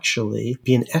to actually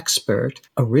be an expert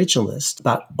originalist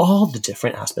about all the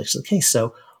different aspects of the case?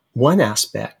 So one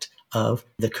aspect of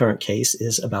the current case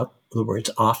is about the words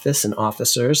office and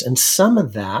officers, and some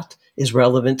of that is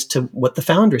relevant to what the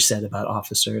founder said about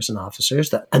officers and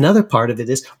officers. Another part of it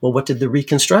is, well, what did the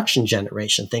Reconstruction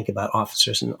generation think about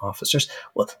officers and officers?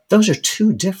 Well, those are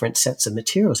two different sets of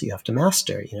materials you have to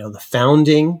master. The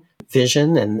founding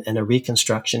vision and a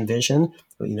Reconstruction vision.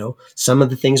 Some of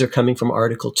the things are coming from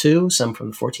Article 2, some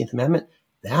from the 14th Amendment.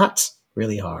 That's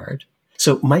really hard.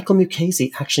 So Michael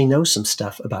Mukasey actually knows some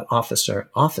stuff about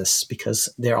office because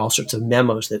there are all sorts of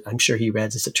memos that I'm sure he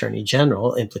read as Attorney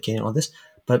General implicating all this.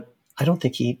 But I don't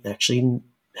think he actually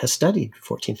has studied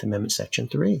 14th Amendment Section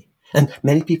 3. And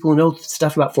many people who know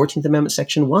stuff about 14th Amendment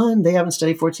Section 1, they haven't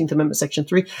studied 14th Amendment Section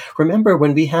 3. Remember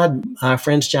when we had our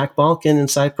friends Jack Balkin and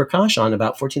Sai Prakash on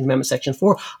about 14th Amendment Section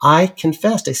 4, I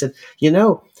confessed, I said,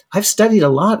 I've studied a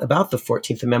lot about the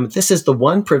 14th Amendment. This is the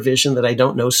one provision that I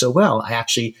don't know so well. I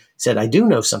actually said I do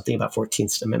know something about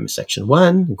 14th Amendment Section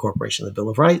 1, incorporation of the Bill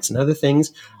of Rights and other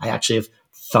things. I actually have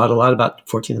thought a lot about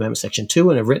 14th Amendment Section 2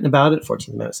 and have written about it, 14th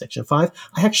Amendment Section 5.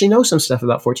 I actually know some stuff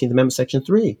about 14th Amendment Section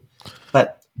 3.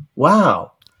 But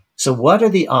wow. So what are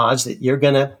the odds that you're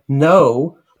going to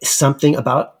know something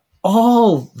about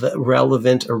all the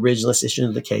relevant originalist issues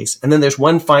of the case? And then there's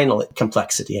one final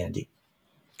complexity, Andy.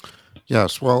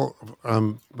 Yes. Well,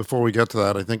 before we get to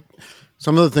that, I think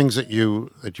some of the things that you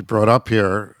brought up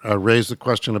here raise the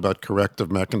question about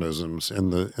corrective mechanisms in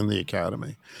the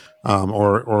academy,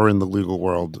 or in the legal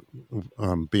world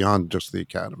beyond just the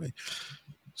academy.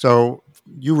 So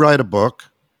you write a book,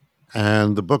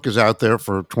 and the book is out there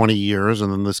for 20 years,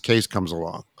 and then this case comes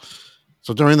along.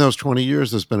 So during those 20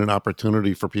 years, there's been an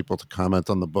opportunity for people to comment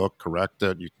on the book, correct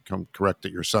it. You can come correct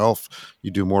it yourself. You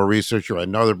do more research. You write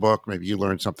another book. Maybe you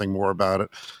learn something more about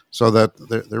it, so that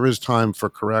there is time for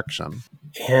correction.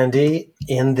 Andy,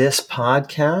 in this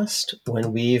podcast,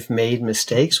 when we've made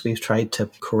mistakes, we've tried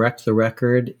to correct the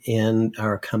record in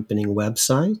our accompanying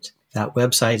website. That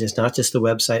website is not just the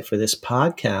website for this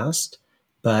podcast,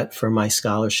 but for my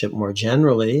scholarship more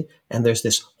generally. And there's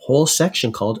this whole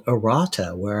section called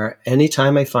errata, where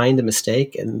anytime I find a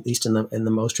mistake, and at least in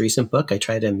the most recent book, I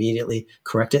try to immediately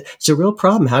correct it. It's a real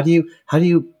problem. How do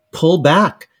you pull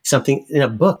back something in a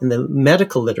book? In the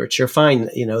medical literature, fine,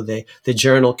 the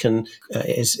journal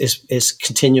is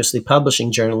continuously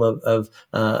publishing Journal of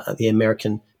the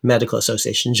American Medical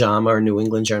Association, JAMA, or New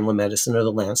England Journal of Medicine, or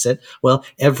the Lancet. Well,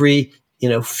 every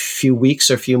few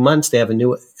weeks or few months, they have a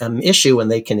new issue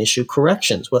and they can issue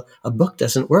corrections. Well, a book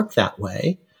doesn't work that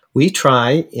way. We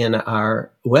try in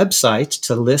our website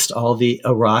to list all the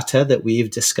errata that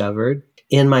we've discovered.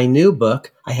 In my new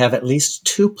book, I have at least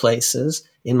 2 places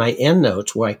in my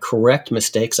endnotes where I correct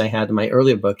mistakes I had in my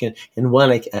earlier book. And in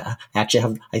one,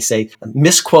 I say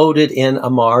misquoted in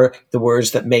Amar the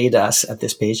words that made us at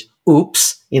this page.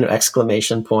 Oops,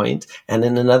 exclamation point. And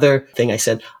in another thing, I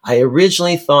said, I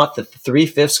originally thought that the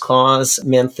 3/5 clause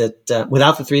meant that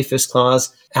without the 3/5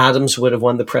 clause, Adams would have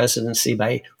won the presidency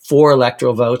by 4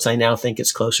 electoral votes. I now think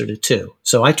it's closer to 2.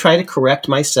 So I try to correct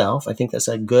myself. I think that's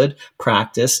a good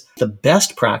practice. The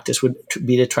best practice would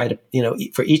be to try to,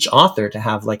 for each author to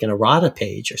have like an errata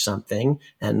page or something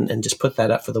and just put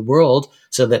that up for the world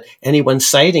so that anyone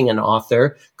citing an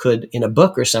author could, in a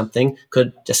book or something,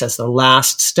 could just as the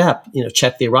last step,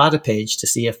 check the errata page to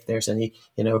see if there's any,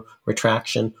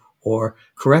 retraction or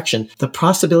correction. The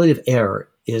possibility of error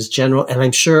is general, and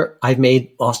I'm sure I've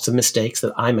made lots of mistakes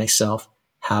that I myself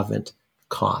haven't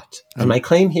caught. And my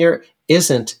claim here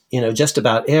isn't, just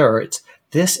about error.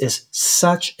 This is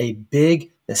such a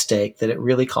big mistake that it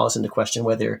really calls into question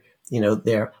whether,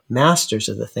 they're masters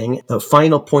of the thing. The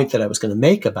final point that I was going to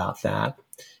make about that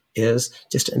is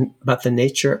just about the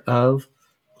nature of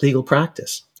legal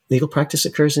practice. Legal practice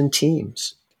occurs in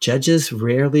teams. Judges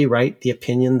rarely write the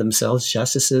opinion themselves.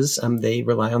 Justices, they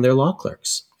rely on their law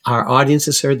clerks. Our audience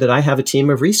has heard that I have a team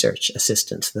of research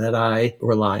assistants that I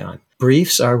rely on.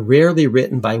 Briefs are rarely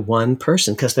written by one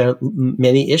person because there are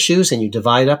many issues and you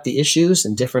divide up the issues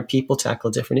and different people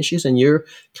tackle different issues, and you're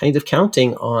kind of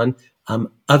counting on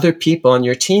other people on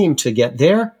your team to get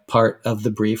their part of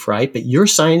the brief right, but you're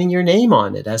signing your name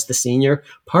on it as the senior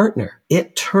partner.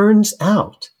 It turns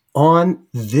out on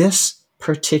this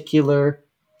particular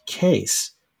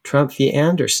case, Trump v.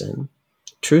 Anderson,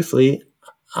 truthfully,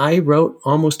 I wrote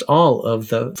almost all of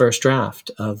the first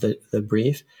draft of the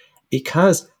brief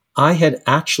because I had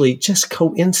actually just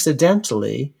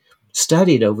coincidentally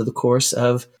studied over the course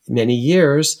of many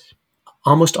years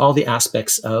almost all the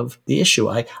aspects of the issue.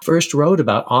 I first wrote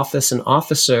about office and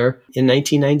officer in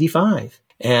 1995.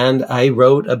 And I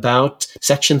wrote about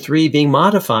Section 3 being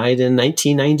modified in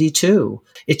 1992.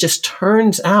 It just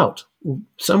turns out,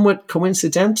 somewhat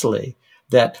coincidentally,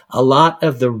 that a lot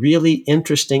of the really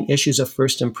interesting issues of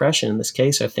first impression in this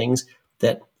case are things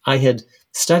that I had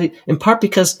studied, in part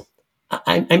because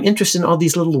I'm interested in all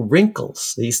these little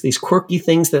wrinkles, these quirky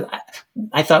things that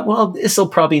I thought, well, this will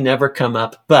probably never come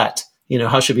up, but,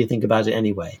 how should we think about it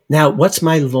anyway? Now, what's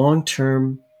my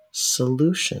long-term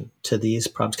solution to these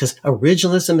problems? Because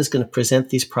originalism is going to present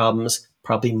these problems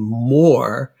probably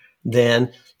more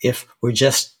than if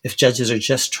judges are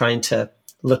just trying to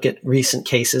look at recent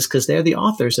cases, because they're the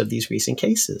authors of these recent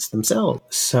cases themselves.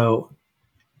 So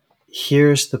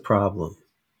here's the problem.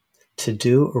 To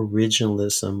do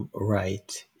originalism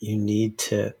right, you need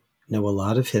to know a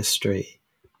lot of history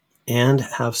and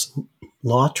have some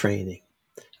law training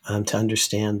to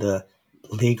understand the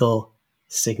legal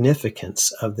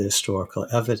significance of the historical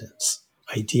evidence.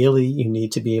 Ideally, you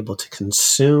need to be able to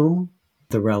consume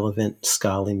the relevant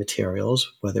scholarly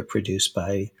materials, whether produced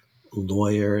by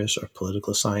lawyers or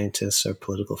political scientists or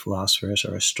political philosophers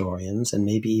or historians, and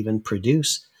maybe even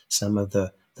produce some of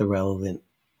the relevant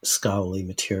scholarly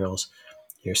materials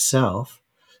yourself.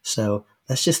 So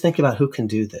let's just think about who can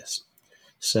do this.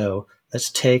 So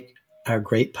let's take our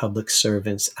great public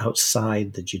servants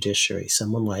outside the judiciary,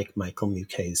 someone like Michael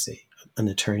Mukasey, an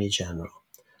attorney general.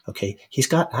 Okay, he's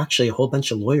got actually a whole bunch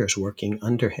of lawyers working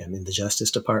under him in the Justice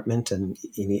Department, and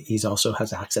he's also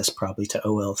has access probably to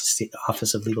OLC,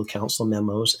 Office of Legal Counsel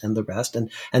memos and the rest.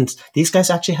 And these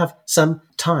guys actually have some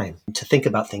time to think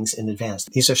about things in advance.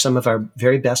 These are some of our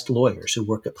very best lawyers who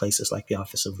work at places like the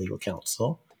Office of Legal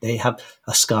Counsel. They have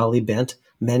a scholarly bent.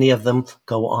 Many of them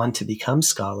go on to become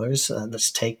scholars.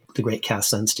 Let's take the great Cass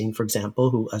Sunstein, for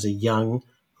example, who as a young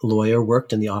lawyer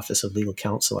worked in the Office of Legal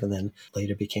Counsel and then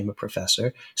later became a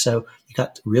professor. So you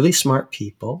got really smart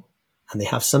people, and they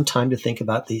have some time to think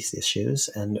about these issues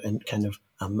and kind of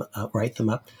write them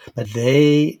up. But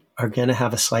they are going to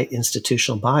have a slight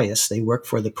institutional bias. They work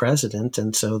for the president,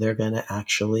 and so they're going to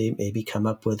actually maybe come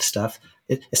up with stuff.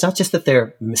 It's not just that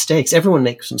they're mistakes. Everyone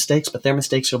makes mistakes, but their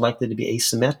mistakes are likely to be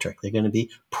asymmetric. They're going to be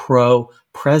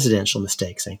pro-presidential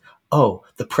mistakes, saying, oh,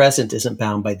 the president isn't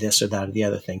bound by this or that or the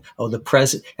other thing. Oh, the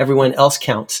president, everyone else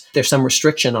counts. There's some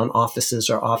restriction on offices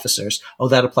or officers. Oh,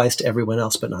 that applies to everyone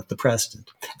else, but not the president.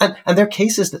 And there are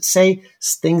cases that say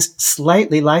things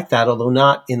slightly like that, although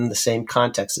not in the same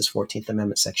context as 14th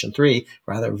Amendment Section 3,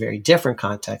 rather a very different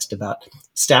context about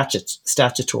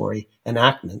statutory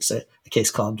enactments, a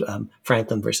case called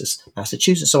Franklin versus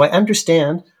Massachusetts. So I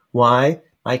understand why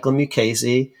Michael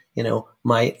Mukasey,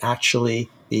 might actually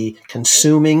be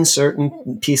consuming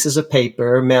certain pieces of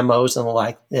paper, memos and the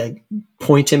like,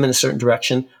 point him in a certain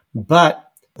direction.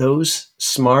 But those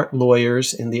smart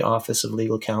lawyers in the Office of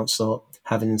Legal Counsel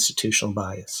have an institutional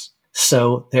bias.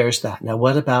 So there's that. Now,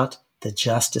 what about the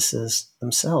justices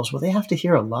themselves? Well, they have to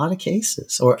hear a lot of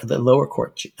cases, or the lower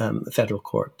court, federal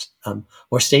court,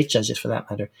 or state judges for that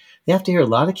matter. They have to hear a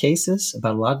lot of cases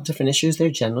about a lot of different issues. They're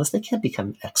generalists. They can't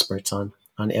become experts on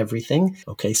everything.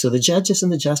 Okay, so the judges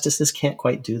and the justices can't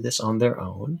quite do this on their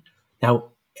own. Now,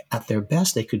 at their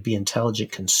best, they could be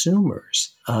intelligent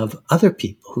consumers of other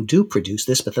people who do produce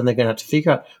this, but then they're going to have to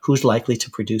figure out who's likely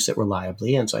to produce it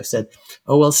reliably. And so I said,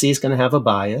 OLC is going to have a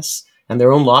bias, and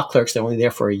their own law clerks, they're only there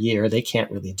for a year. They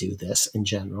can't really do this in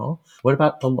general. What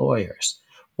about the lawyers?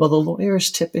 Well, the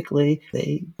lawyers typically,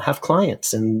 they have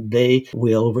clients, and they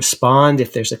will respond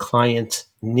if there's a client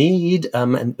need,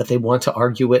 but they want to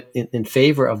argue it in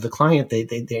favor of the client. They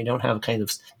don't have a kind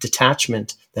of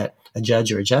detachment that a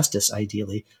judge or a justice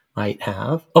ideally might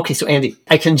have. Okay, so Andy,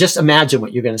 I can just imagine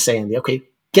what you're going to say, Andy. Okay,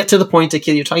 get to the point,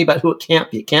 Akil. You're talking about who it can't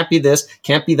be. It can't be this,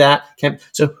 can't be that.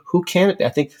 So who can it be? I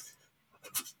think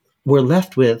we're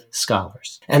left with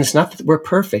scholars. And it's not that we're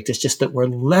perfect. It's just that we're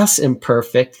less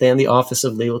imperfect than the Office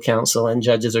of Legal Counsel and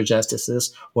judges or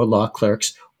justices or law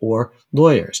clerks or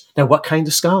lawyers. Now, what kind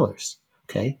of scholars?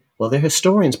 Okay, well, they're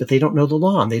historians, but they don't know the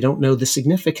law, and they don't know the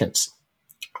significance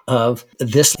of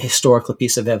this historical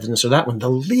piece of evidence or that one, the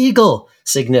legal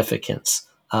significance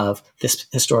of this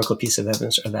historical piece of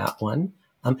evidence or that one.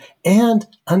 And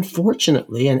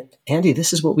unfortunately, and Andy,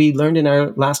 this is what we learned in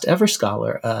our last ever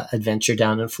scholar adventure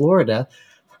down in Florida,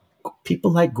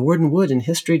 people like Gordon Wood in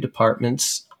history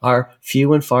departments are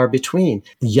few and far between.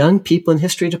 Young people in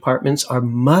history departments are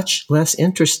much less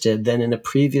interested than in a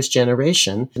previous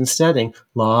generation in studying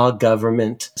law,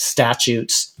 government,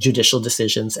 statutes, judicial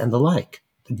decisions, and the like.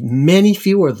 Many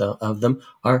fewer of them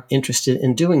are interested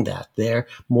in doing that. They're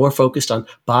more focused on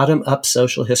bottom-up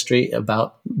social history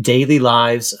about daily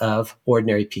lives of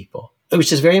ordinary people.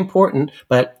 which is very important,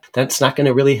 but that's not going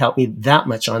to really help me that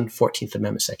much on 14th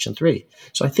Amendment, Section 3.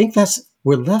 So I think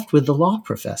we're left with the law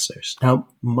professors. Now,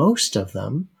 most of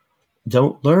them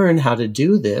don't learn how to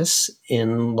do this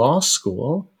in law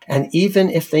school. And even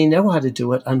if they know how to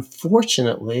do it,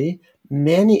 unfortunately,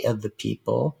 many of the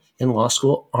people in law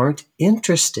school aren't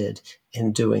interested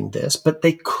in doing this, but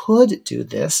they could do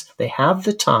this. They have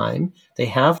the time, they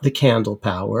have the candle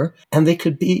power, and they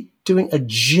could be doing a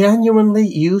genuinely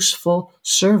useful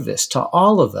service to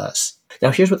all of us.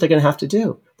 Now, here's what they're going to have to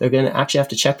do. They're going to actually have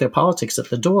to check their politics at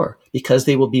the door, because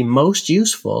they will be most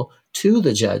useful to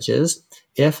the judges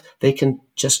if they can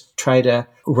just try to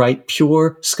write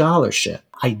pure scholarship,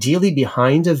 ideally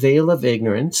behind a veil of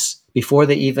ignorance, before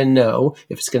they even know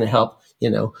if it's going to help,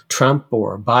 Trump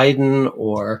or Biden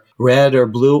or red or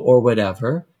blue or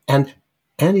whatever. And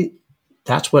Andy,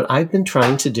 that's what I've been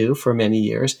trying to do for many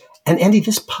years. And Andy,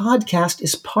 this podcast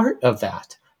is part of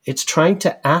that. It's trying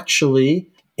to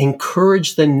actually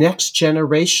encourage the next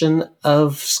generation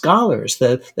of scholars,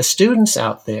 the students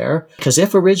out there, because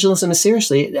if originalism is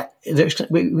seriously,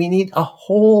 we need a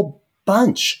whole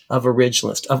bunch of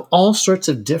originalists of all sorts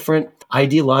of different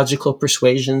ideological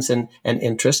persuasions and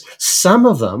interests. Some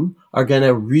of them are going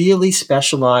to really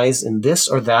specialize in this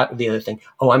or that or the other thing.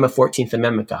 Oh, I'm a 14th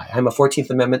Amendment guy. I'm a 14th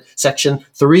Amendment Section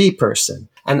 3 person.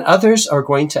 And others are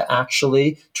going to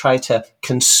actually try to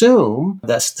consume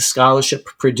the scholarship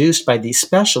produced by these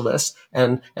specialists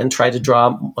and try to draw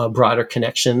broader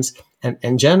connections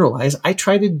and generalize. I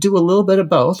try to do a little bit of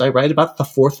both. I write about the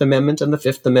Fourth Amendment and the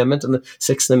Fifth Amendment and the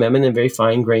Sixth Amendment in very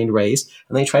fine-grained ways.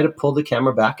 And I try to pull the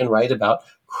camera back and write about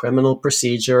criminal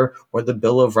procedure or the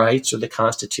Bill of Rights or the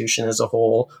Constitution as a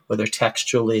whole, whether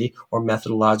textually or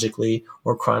methodologically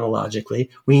or chronologically.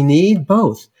 We need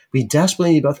both. We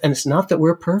desperately need both. And it's not that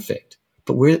we're perfect,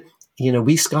 but we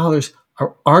scholars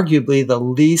are arguably the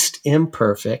least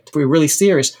imperfect. If we're really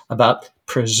serious about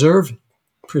preserving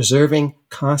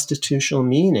constitutional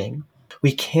meaning,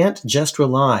 we can't just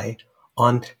rely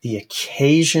on the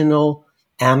occasional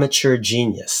amateur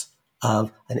genius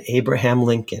of an Abraham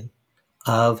Lincoln,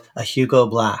 of a Hugo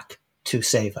Black to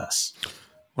save us.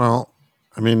 Well,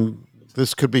 I mean,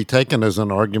 this could be taken as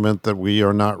an argument that we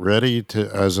are not ready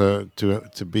for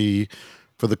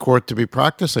the court to be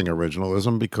practicing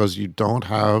originalism, because you don't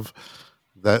have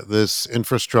this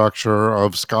infrastructure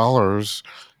of scholars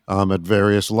at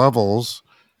various levels,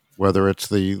 whether it's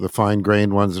the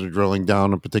fine-grained ones that are drilling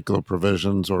down on particular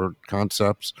provisions or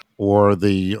concepts, or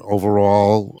the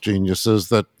overall geniuses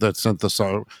that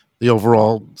synthesize, the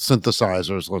overall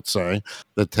synthesizers, let's say,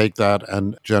 that take that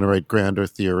and generate grander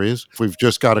theories. If we've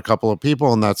just got a couple of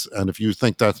people, and if you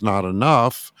think that's not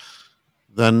enough,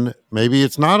 then maybe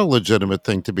it's not a legitimate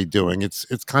thing to be doing. It's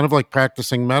kind of like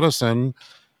practicing medicine,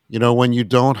 when you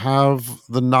don't have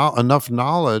enough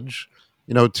knowledge,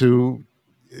 to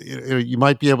you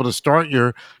might be able to start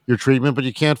your treatment, but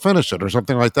you can't finish it or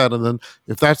something like that. And then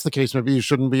if that's the case, maybe you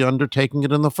shouldn't be undertaking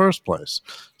it in the first place.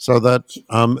 So that,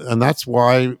 and that's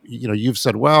why, you've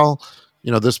said, well,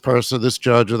 this person, this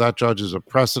judge or that judge is a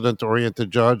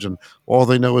precedent-oriented judge, and all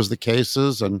they know is the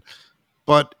cases.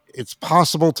 But it's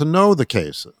possible to know the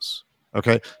cases.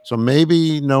 Okay. So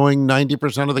maybe knowing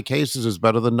 90% of the cases is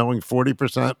better than knowing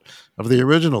 40% of the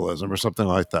originalism or something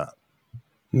like that.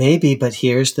 Maybe, but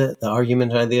here's the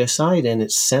argument on the other side, and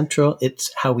it's central.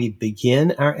 It's how we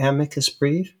begin our amicus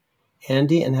brief,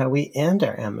 Andy, and how we end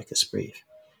our amicus brief.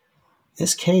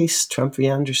 This case, Trump v.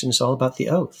 Anderson, is all about the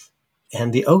oath.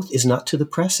 And the oath is not to the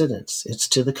precedents, it's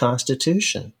to the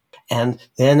Constitution. And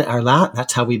then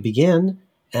that's how we begin.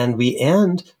 And we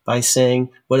end by saying,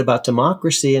 what about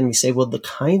democracy? And we say, well, the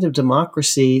kind of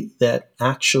democracy that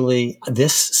actually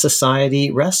this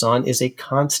society rests on is a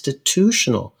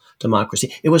constitutional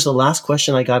democracy. It was the last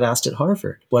question I got asked at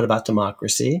Harvard. What about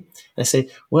democracy? And I say,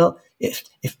 well, if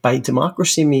by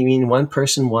democracy we mean one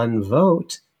person, one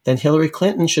vote, then Hillary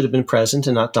Clinton should have been president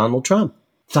and not Donald Trump.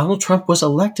 Donald Trump was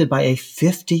elected by a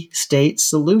 50-state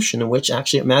solution in which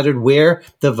actually it mattered where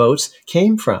the votes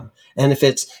came from. And if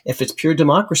it's pure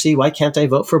democracy, why can't I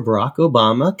vote for Barack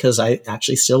Obama? Because I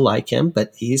actually still like him,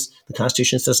 but the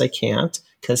Constitution says I can't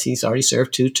because he's already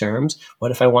served 2 terms.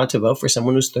 What if I want to vote for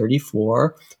someone who's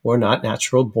 34 or not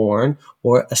natural born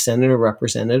or a senator or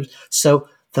representative? So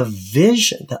the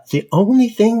vision, the only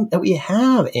thing that we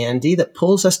have, Andy, that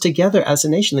pulls us together as a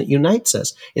nation, that unites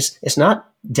us, it's not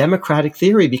democratic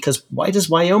theory, because why does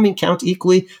Wyoming count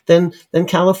equally than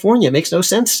California? It makes no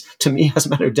sense to me as a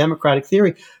matter of democratic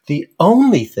theory. The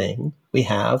only thing we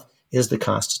have is the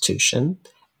Constitution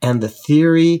and the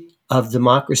theory of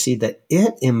democracy that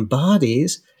it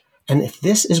embodies. And if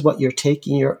this is what you're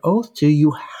taking your oath to,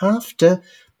 you have to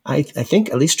I think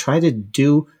at least try to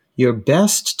do your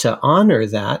best to honor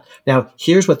that. Now,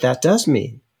 here's what that does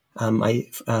mean. My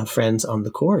friends on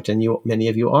the court, and many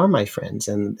of you are my friends,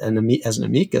 and as an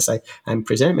amicus, I'm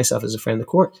presenting myself as a friend of the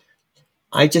court.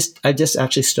 I've just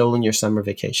actually stolen your summer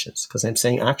vacations, because I'm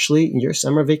saying actually your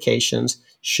summer vacations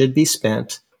should be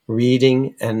spent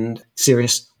reading and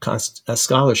serious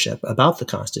scholarship about the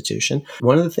Constitution.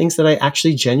 One of the things that I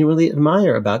actually genuinely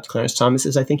admire about Clarence Thomas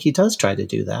is I think he does try to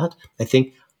do that. I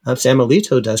think Sam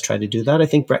Alito does try to do that. I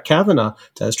think Brett Kavanaugh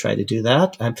does try to do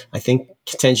that. I think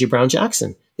Ketanji Brown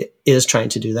Jackson is trying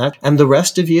to do that. And the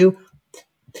rest of you,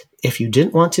 if you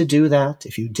didn't want to do that,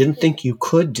 if you didn't think you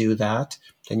could do that,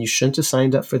 then you shouldn't have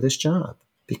signed up for this job,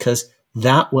 because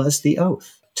that was the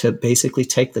oath, to basically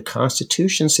take the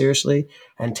Constitution seriously.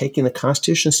 And taking the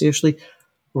Constitution seriously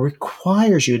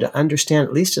requires you to understand,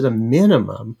 at least at a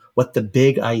minimum, what the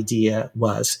big idea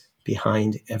was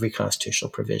behind every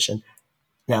constitutional provision.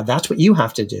 Now, that's what you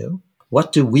have to do.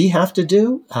 What do we have to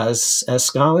do as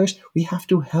scholars? We have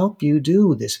to help you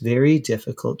do this very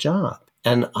difficult job.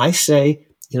 And I say,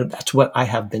 that's what I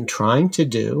have been trying to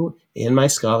do in my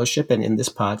scholarship and in this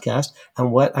podcast,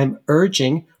 and what I'm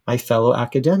urging my fellow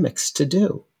academics to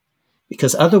do.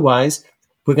 Because otherwise,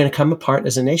 we're going to come apart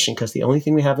as a nation, because the only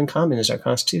thing we have in common is our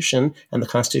Constitution and the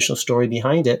constitutional story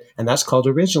behind it, and that's called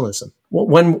originalism.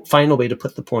 One final way to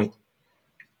put the point.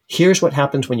 Here's what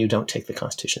happens when you don't take the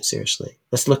Constitution seriously.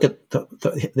 Let's look at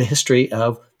the history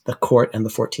of the court and the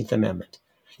 14th Amendment.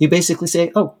 You basically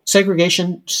say, oh,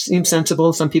 segregation seems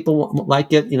sensible. Some people won't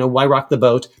like it. Why rock the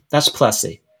boat? That's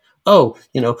Plessy. Oh,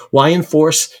 why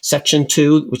enforce Section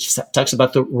 2, which talks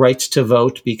about the right to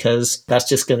vote, because that's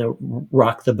just going to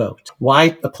rock the boat?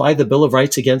 Why apply the Bill of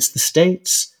Rights against the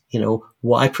states?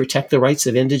 Why protect the rights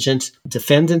of indigent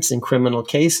defendants in criminal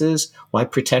cases? Why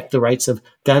protect the rights of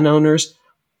gun owners?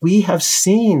 We have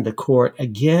seen the court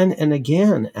again and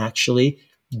again actually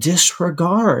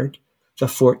disregard the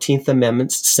 14th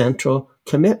Amendment's central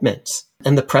commitments.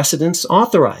 And the precedents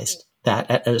authorized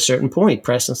that at a certain point,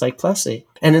 precedents like Plessy.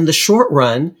 And in the short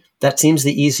run, that seems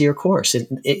the easier course.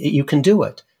 You can do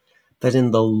it. But in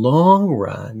the long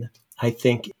run, I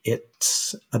think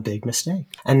it's a big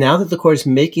mistake. And now that the court is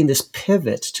making this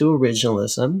pivot to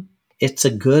originalism, it's a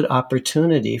good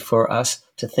opportunity for us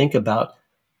to think about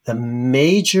the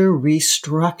major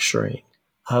restructuring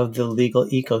of the legal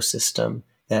ecosystem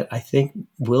that I think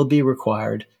will be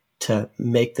required to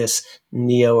make this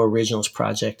neo-originalist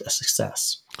project a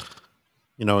success.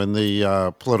 In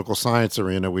the political science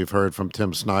arena, we've heard from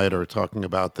Tim Snyder talking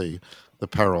about the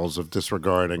perils of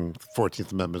disregarding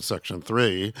 14th Amendment Section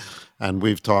 3. And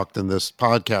we've talked in this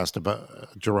podcast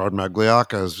about Gerard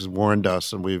Magliacca has warned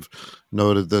us, and we've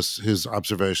noted his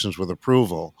observations with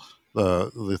approval.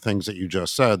 The things that you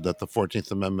just said, that the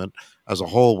 14th Amendment as a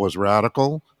whole was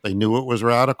radical. They knew it was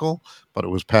radical, but it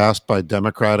was passed by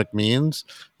democratic means.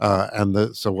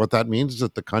 So what that means is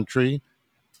that the country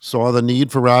saw the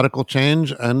need for radical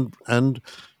change and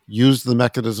used the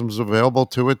mechanisms available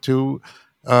to it to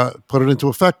put it into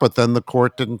effect. But then the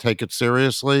court didn't take it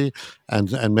seriously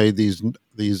and made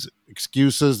these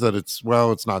excuses that it's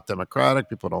not democratic,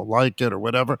 people don't like it or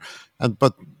whatever.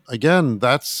 But again,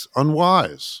 that's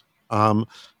unwise.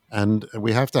 And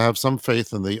we have to have some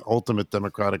faith in the ultimate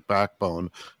democratic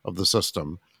backbone of the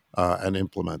system and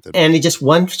implement it. And just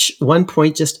one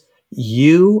point,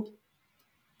 you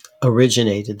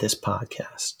originated this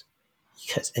podcast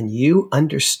and you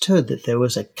understood that there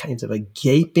was a kind of a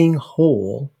gaping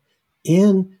hole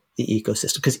in the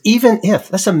ecosystem. Because even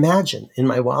if, let's imagine in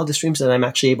my wildest dreams that I'm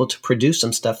actually able to produce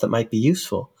some stuff that might be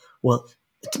useful. Well,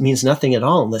 it means nothing at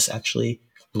all unless actually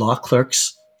law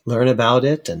clerks learn about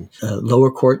it, and lower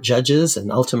court judges,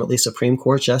 and ultimately Supreme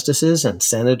Court justices and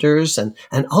senators, and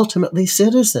ultimately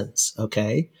citizens.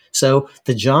 Okay. So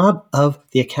the job of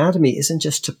the academy isn't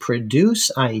just to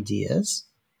produce ideas.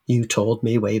 You told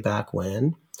me way back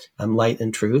when, Light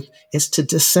and Truth, is to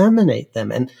disseminate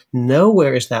them. And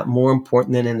nowhere is that more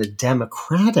important than in a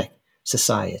democratic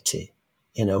society.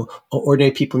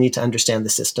 Ordinary people need to understand the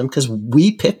system because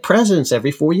we pick presidents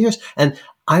every 4 years. And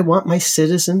I want my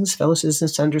fellow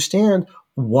citizens, to understand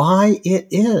why it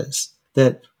is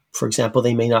that, for example,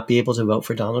 they may not be able to vote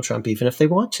for Donald Trump even if they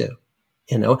want to,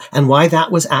 and why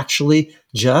that was actually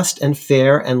just and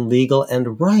fair and legal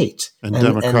and right. And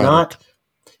democratic.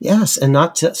 And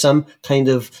not some kind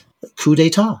of coup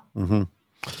d'etat. Mm-hmm.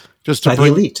 By the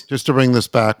elite. Just to bring this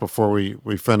back before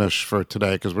we finish for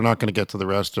today, because we're not going to get to the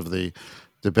rest of the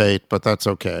debate, but that's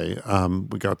okay.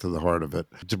 We got to the heart of it.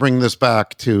 To bring this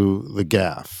back to the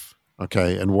gaffe,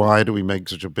 okay, and why do we make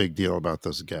such a big deal about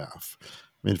this gaffe? I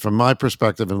mean, from my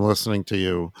perspective and listening to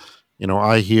you,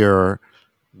 I hear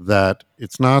that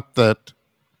it's not that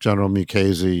General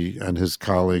Mukasey and his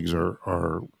colleagues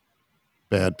are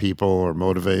bad people or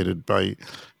motivated by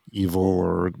evil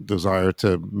or desire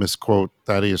to misquote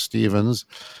Thaddeus Stevens.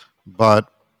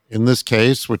 But in this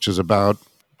case, which is about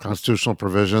constitutional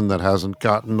provision that hasn't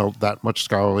gotten that much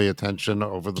scholarly attention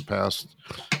over the past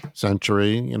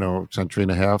century and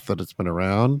a half that it's been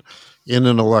around, in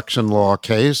an election law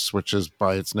case, which is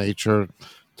by its nature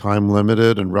time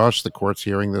limited and rushed, the court's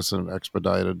hearing this in an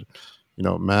expedited,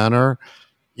 manner,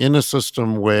 in a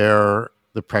system where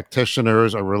the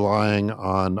practitioners are relying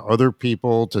on other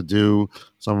people to do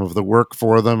some of the work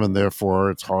for them, and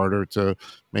therefore it's harder to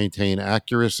maintain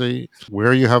accuracy,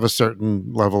 where you have a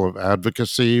certain level of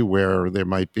advocacy, where there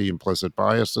might be implicit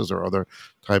biases or other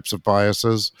types of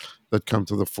biases that come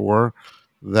to the fore,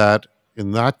 that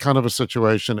in that kind of a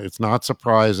situation, it's not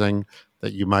surprising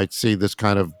that you might see this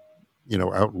kind of,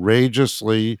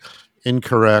 outrageously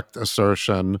incorrect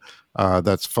assertion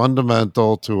that's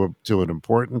fundamental to an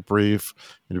important brief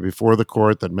before the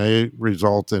court that may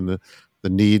result in the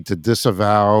need to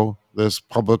disavow this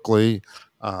publicly,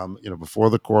 before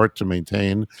the court to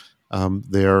maintain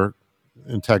their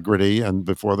integrity and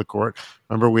before the court.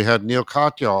 Remember, we had Neil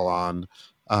Katyal on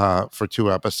for 2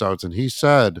 episodes, and he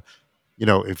said,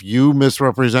 if you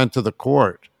misrepresent to the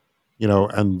court,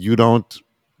 and you don't,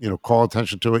 call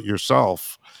attention to it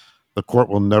yourself, the court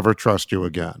will never trust you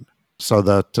again. So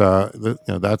that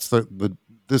that's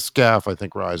this gaffe, I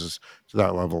think, rises to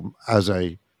that level as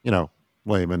a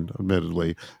layman,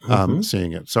 admittedly,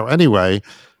 seeing it. So anyway,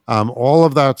 all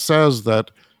of that says that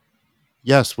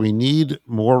yes, we need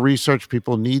more research.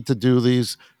 People need to do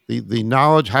these. The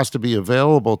knowledge has to be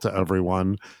available to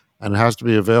everyone, and it has to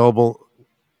be available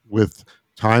with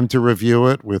time to review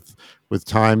it, with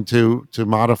time to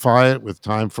modify it, with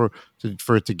time for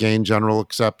it to gain general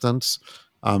acceptance,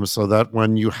 so that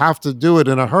when you have to do it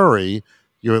in a hurry,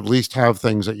 you at least have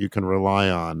things that you can rely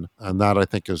on, and that, I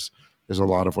think, is a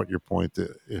lot of what your point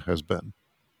has been.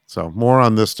 So more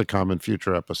on this to come in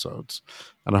future episodes.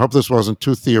 And I hope this wasn't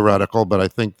too theoretical, but I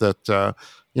think that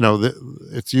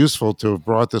it's useful to have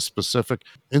brought this specific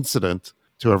incident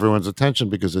to everyone's attention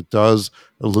because it does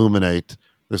illuminate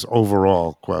this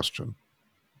overall question.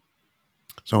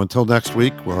 So until next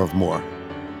week, we'll have more.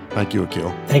 Thank you, Akil.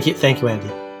 Thank you, Andy.